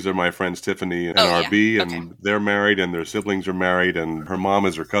say, these are my friends Tiffany and Oh, yeah. RB, and Okay. they're married, and their siblings are married, and her mom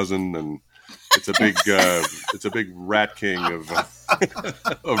is her cousin, and it's a big rat king of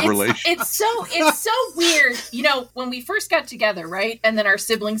relations. It's so weird. When we first got together, right? And then our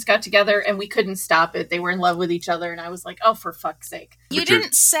siblings got together and we couldn't stop it. They were in love with each other. And I was like, oh, for fuck's sake. You Richard-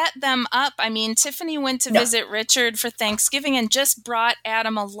 didn't set them up. I mean, Tiffany went to No. visit Richard for Thanksgiving and just brought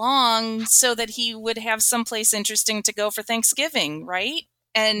Adam along so that he would have someplace interesting to go for Thanksgiving, right?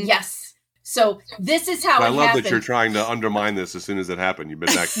 And Yes. So this is how I it love happened. that you're trying to undermine this as soon as it happened. You've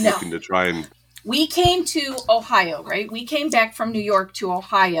been back No. looking to try and... We came to Ohio, right? We came back from New York to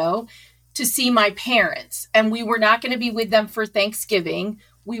Ohio to see my parents. And we were not going to be with them for Thanksgiving.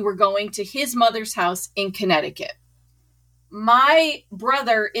 We were going to his mother's house in Connecticut. My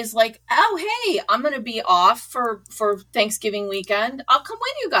brother is like, oh, hey, I'm going to be off for Thanksgiving weekend. I'll come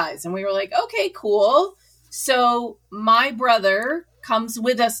with you guys. And we were like, okay, cool. So my brother comes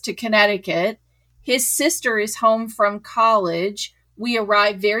with us to Connecticut. His sister is home from college. We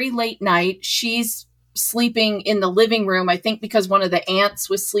arrive very late night. She's sleeping in the living room, I think because one of the aunts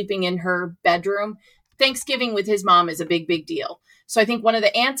was sleeping in her bedroom. Thanksgiving with his mom is a big, big deal. So I think one of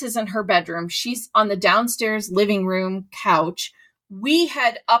the aunts is in her bedroom. She's on the downstairs living room couch. We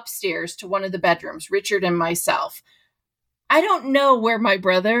head upstairs to one of the bedrooms, Richard and myself. I don't know where my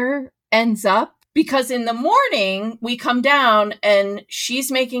brother ends up because in the morning we come down and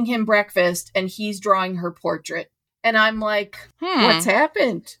she's making him breakfast and he's drawing her portrait. And I'm like, what's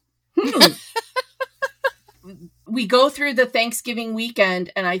happened? We go through the Thanksgiving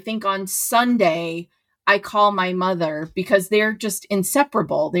weekend, and I think on Sunday, I call my mother because they're just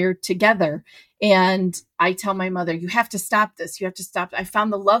inseparable. They're together. And I tell my mother, you have to stop this. You have to stop. I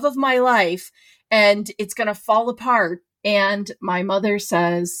found the love of my life, and it's going to fall apart. And my mother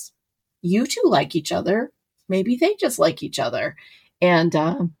says, you two like each other. Maybe they just like each other. And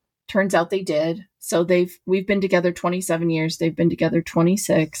turns out they did. So we've been together 27 years. They've been together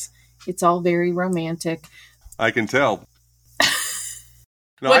 26. It's all very romantic. I can tell.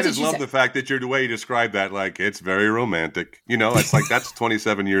 No, What I did just you love say? the fact that the way you describe that, like, it's very romantic. It's like, that's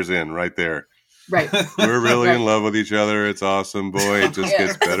 27 years in right there. Right. We're really Right. in love with each other. It's awesome. Boy, it just Yeah.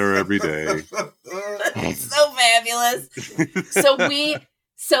 gets better every day. It's so fabulous.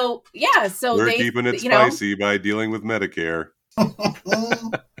 So We're they, keeping it spicy by dealing with Medicare.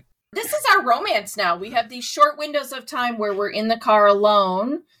 This is our romance now. We have these short windows of time where we're in the car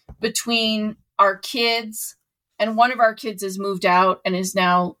alone between our kids, and one of our kids has moved out and is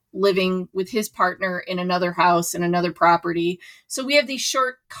now living with his partner in another house and another property. So we have these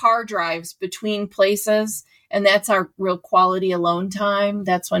short car drives between places, and that's our real quality alone time.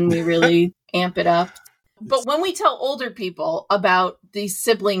 That's when we really amp it up. But when we tell older people about these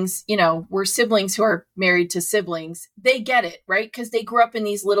siblings, we're siblings who are married to siblings, they get it, right? Because they grew up in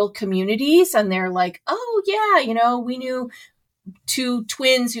these little communities and they're like, oh, yeah, we knew two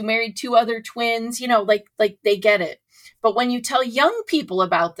twins who married two other twins, like they get it. But when you tell young people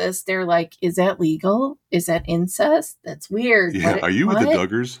about this, they're like, is that legal? Is that incest? That's weird. Yeah. What- Are you with what? the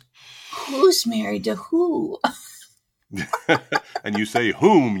Duggars? Who's married to who? And you say,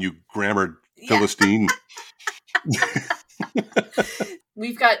 whom, you grammar Philistine?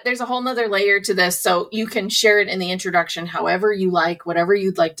 There's a whole nother layer to this, so you can share it in the introduction however you like, whatever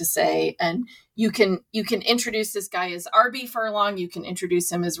you'd like to say, and you can introduce this guy as RB Furlong, you can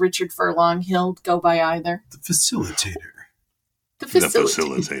introduce him as Richard Furlong, he'll go by either. The facilitator. The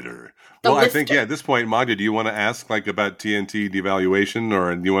facilitator. Well, I think, at this point, Magda, do you want to ask about TNT devaluation,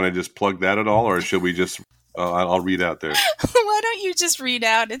 or do you want to just plug that at all, or should we just, I'll read out there. Why don't you just read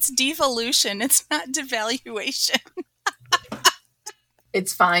out? It's devolution. It's not devaluation.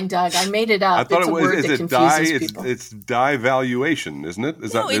 It's fine, Doug. I made it up. I thought it's it was. A word is that it confuses people. It's devaluation, isn't it?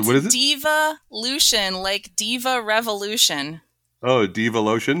 It's what is it? Devolution, like Diva Revolution. Oh,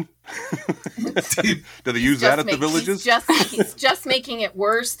 devolution. Do they use that at the villages? He's just making it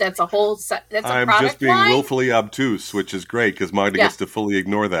worse. That's a whole. That's a I'm product just being line. Willfully obtuse, which is great because Magda gets to fully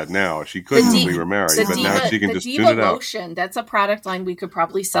ignore that now. She couldn't when we were married, but now she can just tune it out. Devolution. That's a product line we could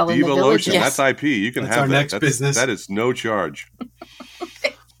probably sell in the Devolution. villages. That's IP. You can That's have our that. next business. That is no charge.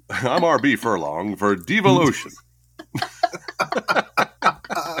 I'm RB Furlong for devolution.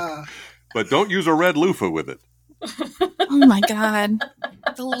 But don't use a red loofah with it. Oh my God.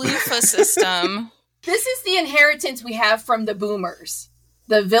 The loofah system. This is the inheritance we have from the boomers.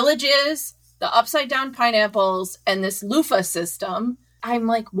 The villages, the upside down pineapples, and this loofah system. I'm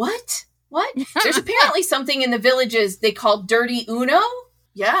like, what? What? There's apparently something in the villages they call dirty Uno.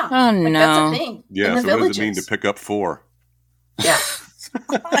 Yeah. Oh, no. That's a thing. Yeah, in the so villages. what does it mean to pick up 4? Yeah.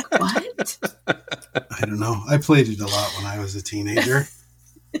 What? I don't know. I played it a lot when I was a teenager.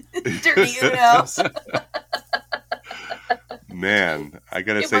 Dirty Uno. Man, I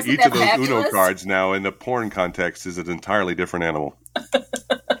gotta say, wasn't each that of those fabulous? Uno cards now in the porn context is an entirely different animal.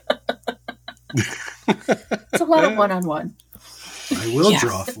 It's a lot of one-on-one. I will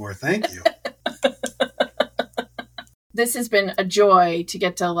draw 4. Thank you. This has been a joy to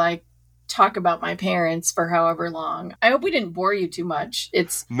get to talk about my parents for however long. I hope we didn't bore you too much.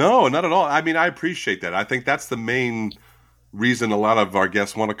 No, not at all. I mean, I appreciate that. I think that's the main reason a lot of our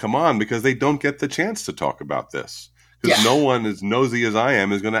guests want to come on, because they don't get the chance to talk about this. Because no one as nosy as I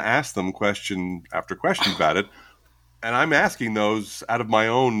am is going to ask them question after question about it. And I'm asking those out of my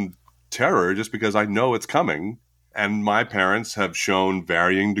own terror just because I know it's coming. And my parents have shown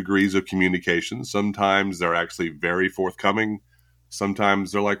varying degrees of communication. Sometimes they're actually very forthcoming.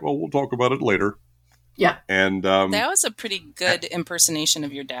 Sometimes they're like, well, we'll talk about it later. Yeah. And that was a pretty good impersonation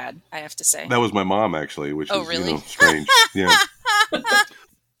of your dad, I have to say. That was my mom, actually, which is really? strange. Yeah.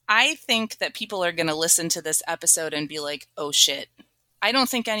 I think that people are going to listen to this episode and be like, oh, shit. I don't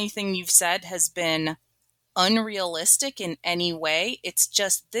think anything you've said has been unrealistic in any way. It's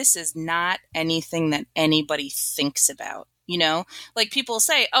just this is not anything that anybody thinks about. You know, like people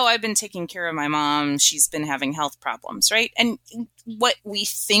say, oh, I've been taking care of my mom. She's been having health problems, right? And what we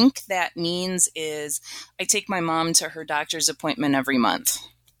think that means is I take my mom to her doctor's appointment every month.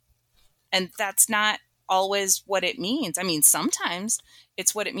 And that's not always what it means. I mean, sometimes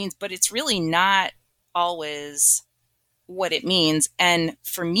it's what it means, but it's really not always what it means. And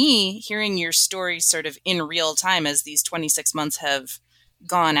for me, hearing your story sort of in real time as these 26 months have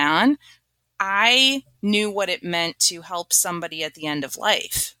gone on, I knew what it meant to help somebody at the end of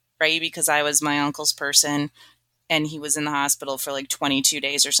life, right? Because I was my uncle's person and he was in the hospital for like 22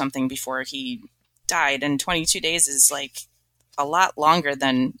 days or something before he died. And 22 days is like a lot longer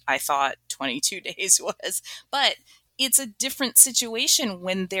than I thought 22 days was. But it's a different situation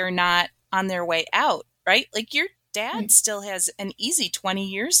when they're not on their way out, right? Like your dad still has an easy 20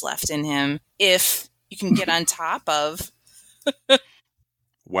 years left in him if you can get on top of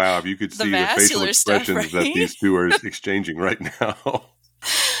Wow, if you could see the facial vascular expressions stuff, right? that these two are exchanging right now.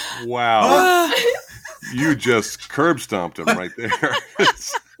 Wow. You just curb stomped him right there.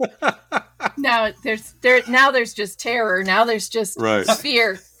 Now there's just terror. Now there's just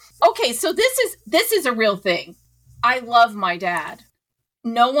fear. Okay, so this is a real thing. I love my dad.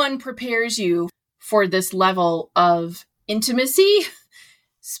 No one prepares you for this level of intimacy,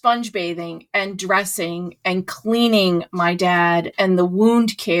 sponge bathing and dressing and cleaning my dad and the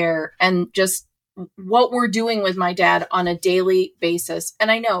wound care and just what we're doing with my dad on a daily basis. And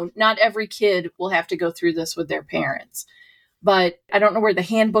I know not every kid will have to go through this with their parents, but I don't know where the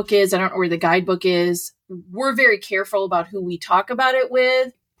handbook is. I don't know where the guidebook is. We're very careful about who we talk about it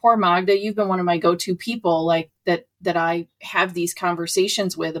with. Poor Magda, you've been one of my go-to people like that I have these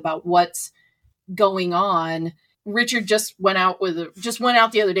conversations with about what's going on. Richard just went out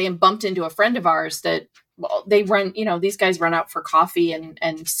the other day and bumped into a friend of ours that, well, they run, these guys run out for coffee and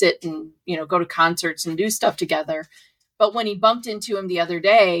sit and, go to concerts and do stuff together. But when he bumped into him the other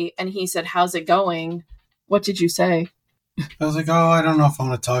day and he said, "How's it going?" What did you say? I was like, oh, I don't know if I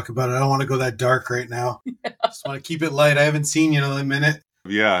want to talk about it. I don't want to go that dark right now. Just want to keep it light. I haven't seen you in a minute.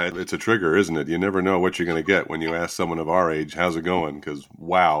 Yeah, it's a trigger, isn't it? You never know what you're going to get when you ask someone of our age, how's it going? Because,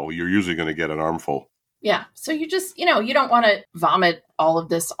 wow, you're usually going to get an armful. Yeah. So you just, you don't want to vomit all of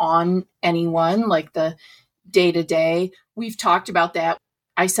this on anyone, like the day to day. We've talked about that.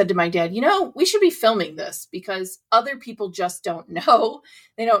 I said to my dad, we should be filming this because other people just don't know.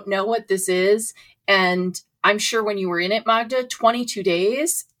 They don't know what this is. And I'm sure when you were in it, Magda, 22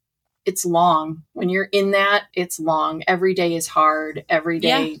 days, it's long. When you're in that, it's long. Every day is hard. Every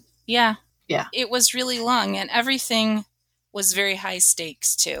day. Yeah. Yeah. It was really long, and everything was very high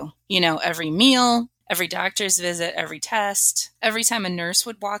stakes too. Every meal, every doctor's visit, every test, every time a nurse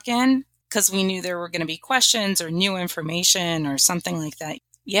would walk in, because we knew there were going to be questions or new information or something like that.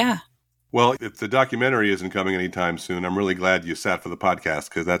 Yeah. Well, if the documentary isn't coming anytime soon, I'm really glad you sat for the podcast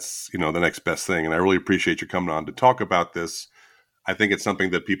because that's, the next best thing. And I really appreciate you coming on to talk about this. I think it's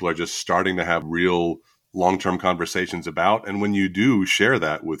something that people are just starting to have real long-term conversations about. And when you do share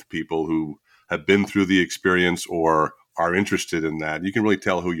that with people who have been through the experience or are interested in that, you can really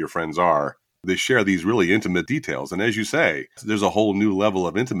tell who your friends are. They share these really intimate details. And as you say, there's a whole new level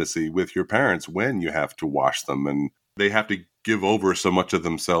of intimacy with your parents when you have to wash them and they have to give over so much of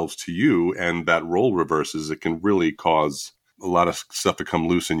themselves to you. And that role reverses. It can really cause a lot of stuff to come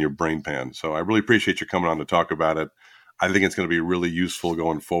loose in your brain pan. So I really appreciate you coming on to talk about it. I think it's going to be really useful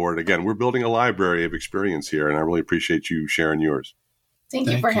going forward. Again, we're building a library of experience here, and I really appreciate you sharing yours. Thank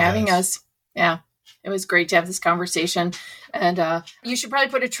you for having us. Yeah, it was great to have this conversation. And you should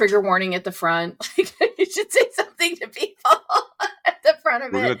probably put a trigger warning at the front. You should say something to people at the front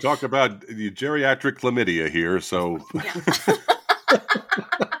of We're going to talk about the geriatric chlamydia here, so... Yeah.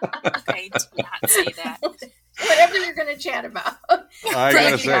 Okay, do not say that. Whatever you're going to chat about. I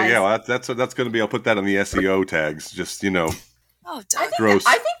gotta say, yeah, that's going to be. I'll put that on the SEO tags. Just Oh, gross.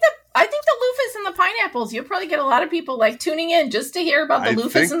 I think the loofahs and the pineapples. You'll probably get a lot of people tuning in just to hear about the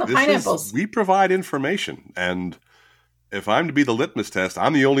loofahs and the pineapples. We provide information, and if I'm to be the litmus test,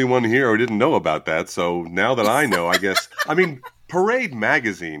 I'm the only one here who didn't know about that. So now that I know, I guess. I mean, Parade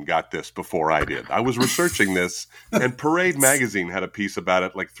Magazine got this before I did. I was researching this, and Parade Magazine had a piece about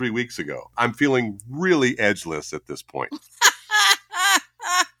it 3 weeks ago. I'm feeling really edgeless at this point.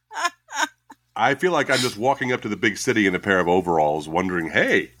 I feel like I'm just walking up to the big city in a pair of overalls wondering,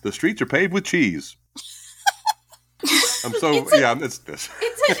 hey, the streets are paved with cheese. It's this.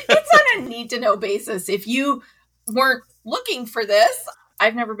 It's on a need-to-know basis. If you weren't looking for this,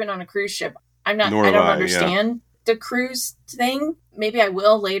 I've never been on a cruise ship. I don't understand the cruise thing. Maybe I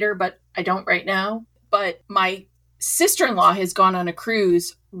will later, but I don't right now. But my sister-in-law has gone on a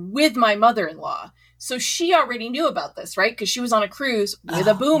cruise with my mother-in-law. So she already knew about this, right? Because she was on a cruise with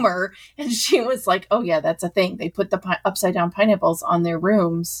a boomer. And she was like, oh, yeah, that's a thing. They put the upside-down pineapples on their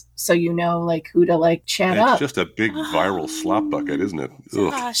rooms. So you know, who to, chat up. It's just a big viral slop bucket, isn't it?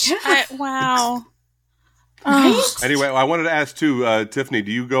 Gosh. Wow. Right? Anyway, I wanted to ask, too, Tiffany,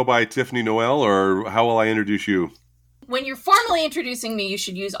 do you go by Tiffany Noel, or how will I introduce you? When you're formally introducing me, you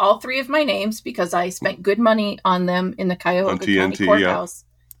should use all three of my names because I spent good money on them in the Cuyahoga County Courthouse.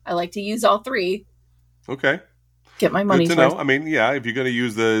 Yeah. I like to use all three. Okay. Get my money's worth. Good to know. I mean, yeah, if you're going to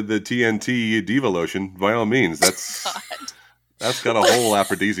use the TNT Diva lotion, by all means, that's got a whole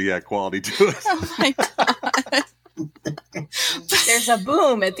aphrodisiac quality to it. Oh my God. There's a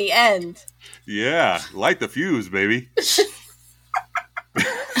boom at the end. Yeah, light the fuse, baby. This is a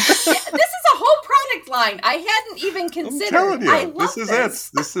whole product line I hadn't even considered. I'm telling you, I love this.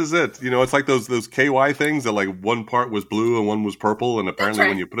 This is it. It's like those KY things that one part was blue and one was purple, and apparently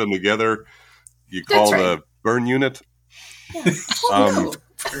when you put them together, you call the burn unit. Yeah. Call it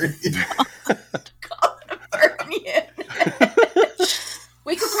a burn unit.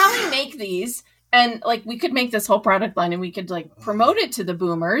 We could probably make these. And we could make this whole product line and we could promote it to the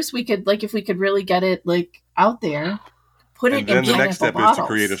boomers. We could if we could really get it out there, put it in And then the next step bottles. is to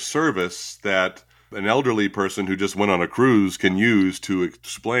create a service that an elderly person who just went on a cruise can use to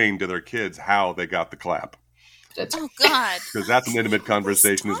explain to their kids how they got the clap. Oh, God. Because that's an intimate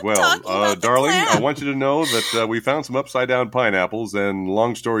conversation as well. Talking about darling, clap. I want you to know that we found some upside down pineapples, and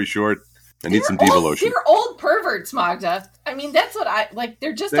long story short, I need some Diva lotion. They're old perverts, Magda. I mean, that's what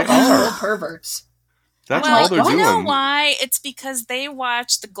they're just a bunch of old perverts. That's all they're doing. You know why? It's because they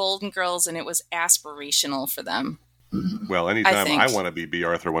watched the Golden Girls and it was aspirational for them. Well, anytime I want to be B.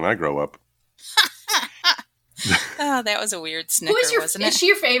 Arthur when I grow up. Oh, that was a weird snicker, wasn't it? Is she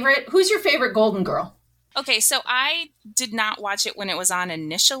your favorite? Who's your favorite Golden Girl? Okay, so I did not watch it when it was on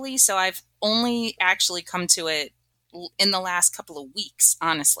initially, so I've only actually come to it in the last couple of weeks,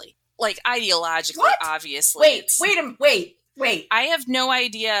 honestly. Like, ideologically, What? obviously. Wait. I have no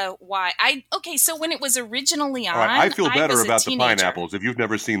idea why. Okay, so when it was originally on, All right, I feel better was a about the teenager. pineapples if you've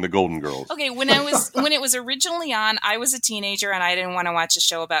never seen the Golden Girls. Okay, when it was originally on, I was a teenager and I didn't want to watch a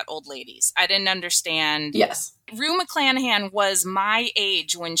show about old ladies. I didn't understand. Yes. Rue McClanahan was my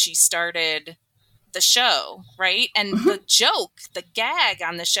age when she started the show, right? And the joke, the gag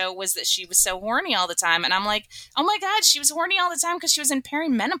on the show was that she was so horny all the time. And I'm like, oh my God, she was horny all the time because she was in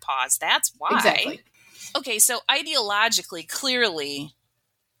perimenopause. That's why. Exactly. Okay, so ideologically, clearly,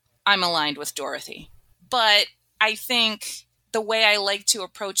 I'm aligned with Dorothy. But I think the way I like to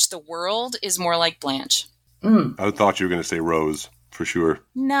approach the world is more like Blanche. I thought you were going to say Rose, for sure.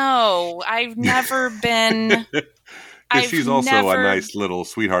 No, I've never been... Because she's also a nice little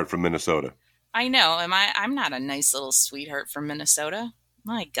sweetheart from Minnesota. I know. I'm not a nice little sweetheart from Minnesota.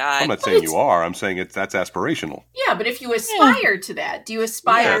 My God. I'm not saying you are. I'm saying that's aspirational. Yeah, but if you aspire to that, do you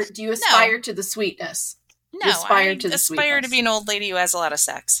aspire Yes. to the sweetness? No, I aspire to be an old lady who has a lot of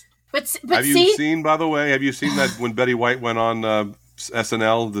sex. But Have you seen, by the way, that when Betty White went on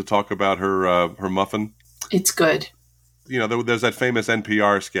SNL to talk about her muffin? It's good. You know, there's that famous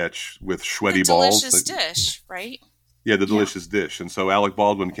NPR sketch with sweaty The balls. delicious dish, right? Yeah, the delicious dish. And so Alec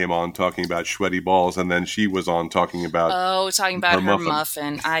Baldwin came on talking about sweaty balls, and then she was on talking about her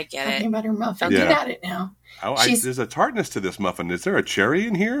muffin. I get Talking it. about her muffin. Yeah. You got it now. There's a tartness to this muffin. Is there a cherry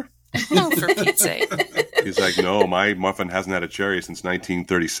in here? Oh, for Pete's sake. He's like, no, my muffin hasn't had a cherry since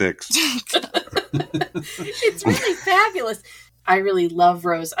 1936. It's really fabulous. I really love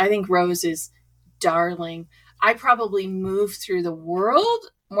Rose. I think Rose is darling. I probably move through the world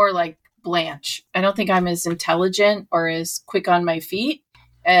more like Blanche. I don't think I'm as intelligent or as quick on my feet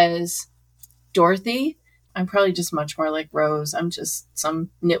as Dorothy. I'm probably just much more like Rose. I'm just some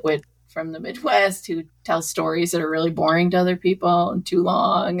nitwit from the Midwest who tells stories that are really boring to other people and too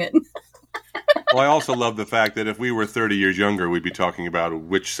long. And Well, I also love the fact that if we were 30 years younger, we'd be talking about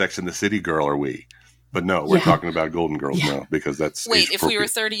which Sex and the City girl are we. But no, we're talking about Golden Girls now because that's Wait, if we were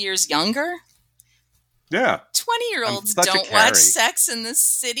 30 years younger? Yeah. 20-years I'm such a don't watch carry. Sex in the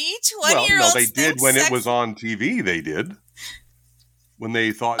City. Well, 20-year-olds no, they did when it was on TV. They did. When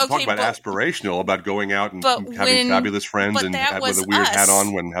they talk about aspirational, about going out and having fabulous friends and with a weird hat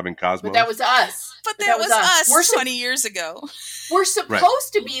on when having Cosmos. But that was us. But that was us We're 20 years ago. We're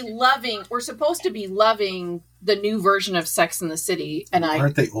supposed to be loving. We're supposed to be loving the new version of Sex in the City, and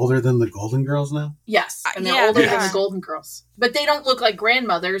Aren't they older than the Golden Girls now? Yes, and they're Yeah, older they than are. the Golden Girls, but they don't look like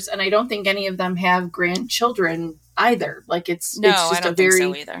grandmothers, and I don't think any of them have grandchildren either. Like it's No, just I don't a think very,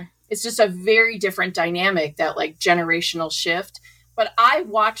 so either. it's just a very different dynamic, that like generational shift. But I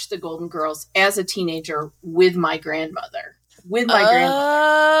watched the Golden Girls as a teenager with my grandmother,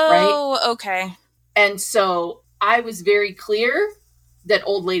 Oh, okay. And so I was very clear that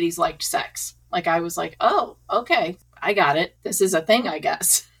old ladies liked sex. Like I was like, oh, okay, I got it. This is a thing, I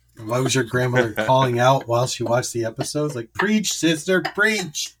guess. Why was your grandmother calling out while she watched the episodes? Like, preach, sister,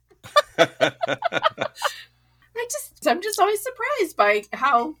 preach. I'm just always surprised by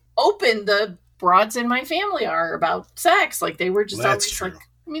how open the broads in my family are about sex. Like they were just Well, that's always true. like,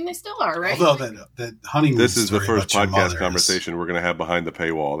 I mean, they still are, right? Although that honeymoon This is the story first about your podcast mother conversation we're going to have behind the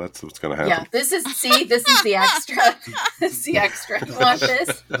paywall. That's what's going to happen. Yeah, this is the extra. This is the extra. You want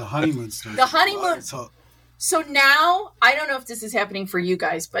this? The honeymoon story. The honeymoon. So, So now, I don't know if this is happening for you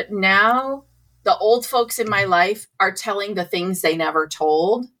guys, but now the old folks in my life are telling the things they never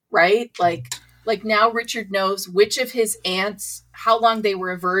told, right? Like now Richard knows which of his aunts, how long they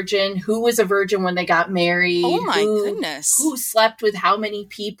were a virgin, who was a virgin when they got married. Oh my goodness. Who slept with how many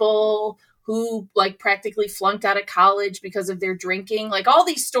people, who like practically flunked out of college because of their drinking. Like all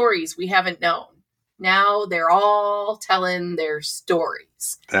these stories we haven't known. Now they're all telling their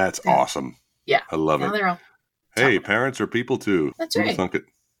stories. That's awesome. Yeah. I love Now it. they're all Hey, parents are people too. That's Who'd have right. thunk it?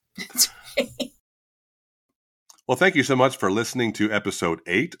 That's right. Well, thank you so much for listening to episode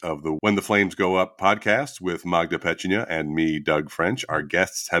 8 of the When the Flames Go Up podcast with Magda Petchina and me, Doug French. Our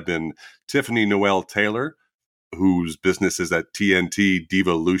guests have been Tiffany Noel Taylor, whose business is at TNT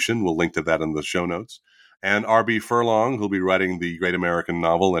Devolution. We'll link to that in the show notes. And R.B. Furlong, who'll be writing the Great American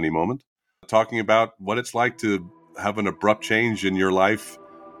Novel any moment, talking about what it's like to have an abrupt change in your life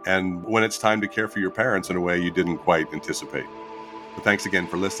and when it's time to care for your parents in a way you didn't quite anticipate. But thanks again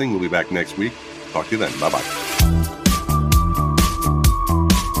for listening. We'll be back next week. Talk to you then. Bye-bye.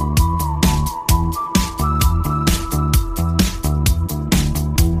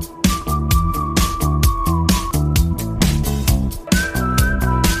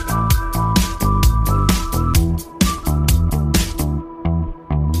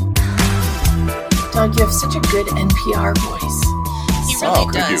 Doug, you have such a good NPR voice. He Oh,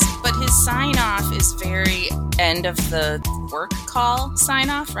 really thank does. you. But his sign off is very end of the work call sign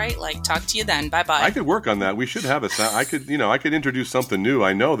off, right? Like, talk to you then. Bye bye. I could work on that. We should have a sign. I could introduce something new.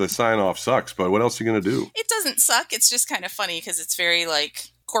 I know the sign off sucks, but what else are you going to do? It doesn't suck. It's just kind of funny because it's very like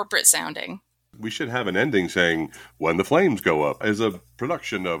corporate sounding. We should have an ending saying, "When the Flames Go Up," as a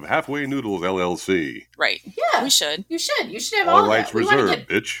production of Halfway Noodles LLC. Right. Yeah. We should. You should have All all rights that. We wanna reserved,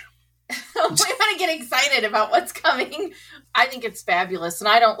 bitch. we want to get excited about what's coming. I think it's fabulous. And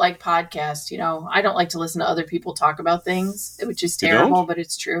I don't like podcasts. I don't like to listen to other people talk about things, which is You terrible, don't? but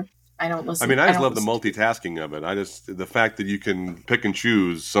it's true. I don't listen. I mean, I just don't love the listen. multitasking of it. The fact that you can pick and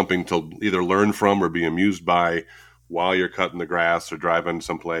choose something to either learn from or be amused by while you're cutting the grass or driving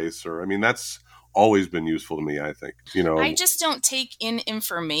someplace. That's always been useful to me, I think. I just don't take in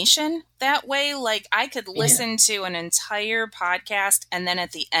information that way. Like, I could listen to an entire podcast and then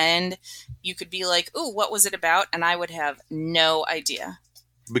at the end you could be like, ooh, what was it about? And I would have no idea.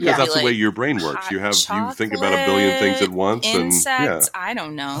 because Yeah. that's the Like way your brain works. hot You think about a billion things at once. Insects, I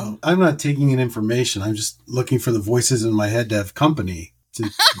don't know. Oh, I'm not taking in information. I'm just looking for the voices in my head to have company to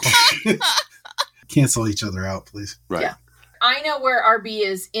cancel each other out, please. Right. Yeah. I know where RB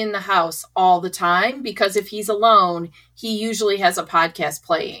is in the house all the time because if he's alone, he usually has a podcast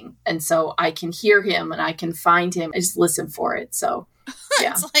playing. And so I can hear him and I can find him. I just listen for it. So,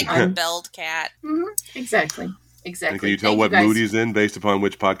 yeah. It's like a belled cat. Exactly. And can you tell Thank what guys. mood he's in based upon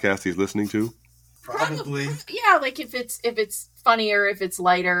which podcast he's listening to? Probably. Yeah, like if it's funnier, if it's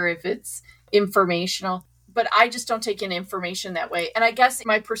lighter, if it's informational. But I just don't take in information that way. And I guess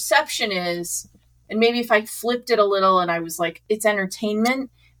my perception is, and maybe if I flipped it a little and I was like, it's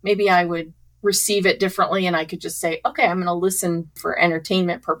entertainment, maybe I would receive it differently and I could just say, okay, I'm going to listen for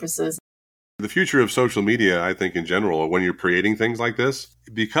entertainment purposes. The future of social media, I think in general, when you're creating things like this,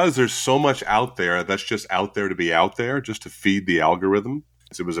 because there's so much out there that's just out there to be out there, just to feed the algorithm.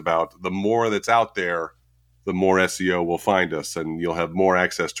 It was about the more that's out there, the more SEO will find us and you'll have more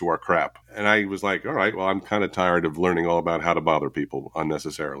access to our crap. And I was like, all right, well, I'm kind of tired of learning all about how to bother people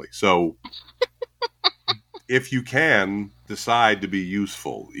unnecessarily. So if you can decide to be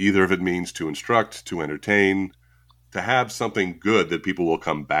useful, either if it means to instruct, to entertain, to have something good that people will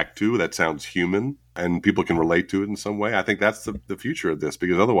come back to that sounds human and people can relate to it in some way, I think that's the future of this,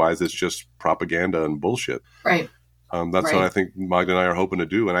 because otherwise it's just propaganda and bullshit. Right. That's Right. what I think Magda and I are hoping to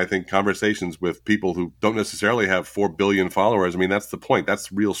do. And I think conversations with people who don't necessarily have 4 billion followers, that's the point.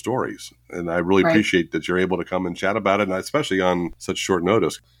 That's real stories. And I really Right. appreciate that you're able to come and chat about it, and especially on such short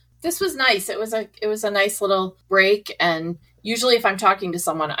notice. This was nice. It was a nice little break. And usually if I'm talking to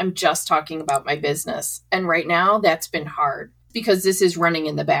someone, I'm just talking about my business. And right now that's been hard because this is running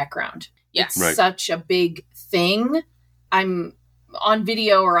in the background. Yeah. It's Right. such a big thing. I'm on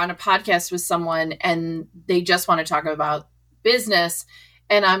video or on a podcast with someone and they just want to talk about business.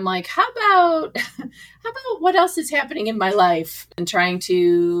 And I'm like, how about what else is happening in my life and trying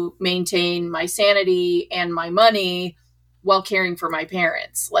to maintain my sanity and my money while caring for my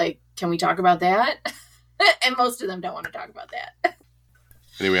parents? Like, can we talk about that? And most of them don't want to talk about that.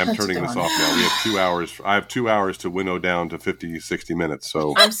 Anyway, I'm That's turning this gone. off now. We have 2 hours. I have 2 hours to winnow down to 50, 60 minutes.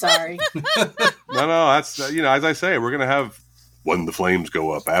 So, I'm sorry. no, that's, as I say, we're going to have When the Flames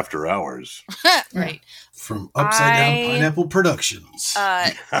Go Up After Hours. Right. From Upside Down I- Pineapple Productions.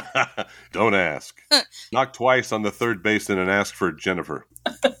 Don't ask. Knock twice on the third basin and ask for Jennifer.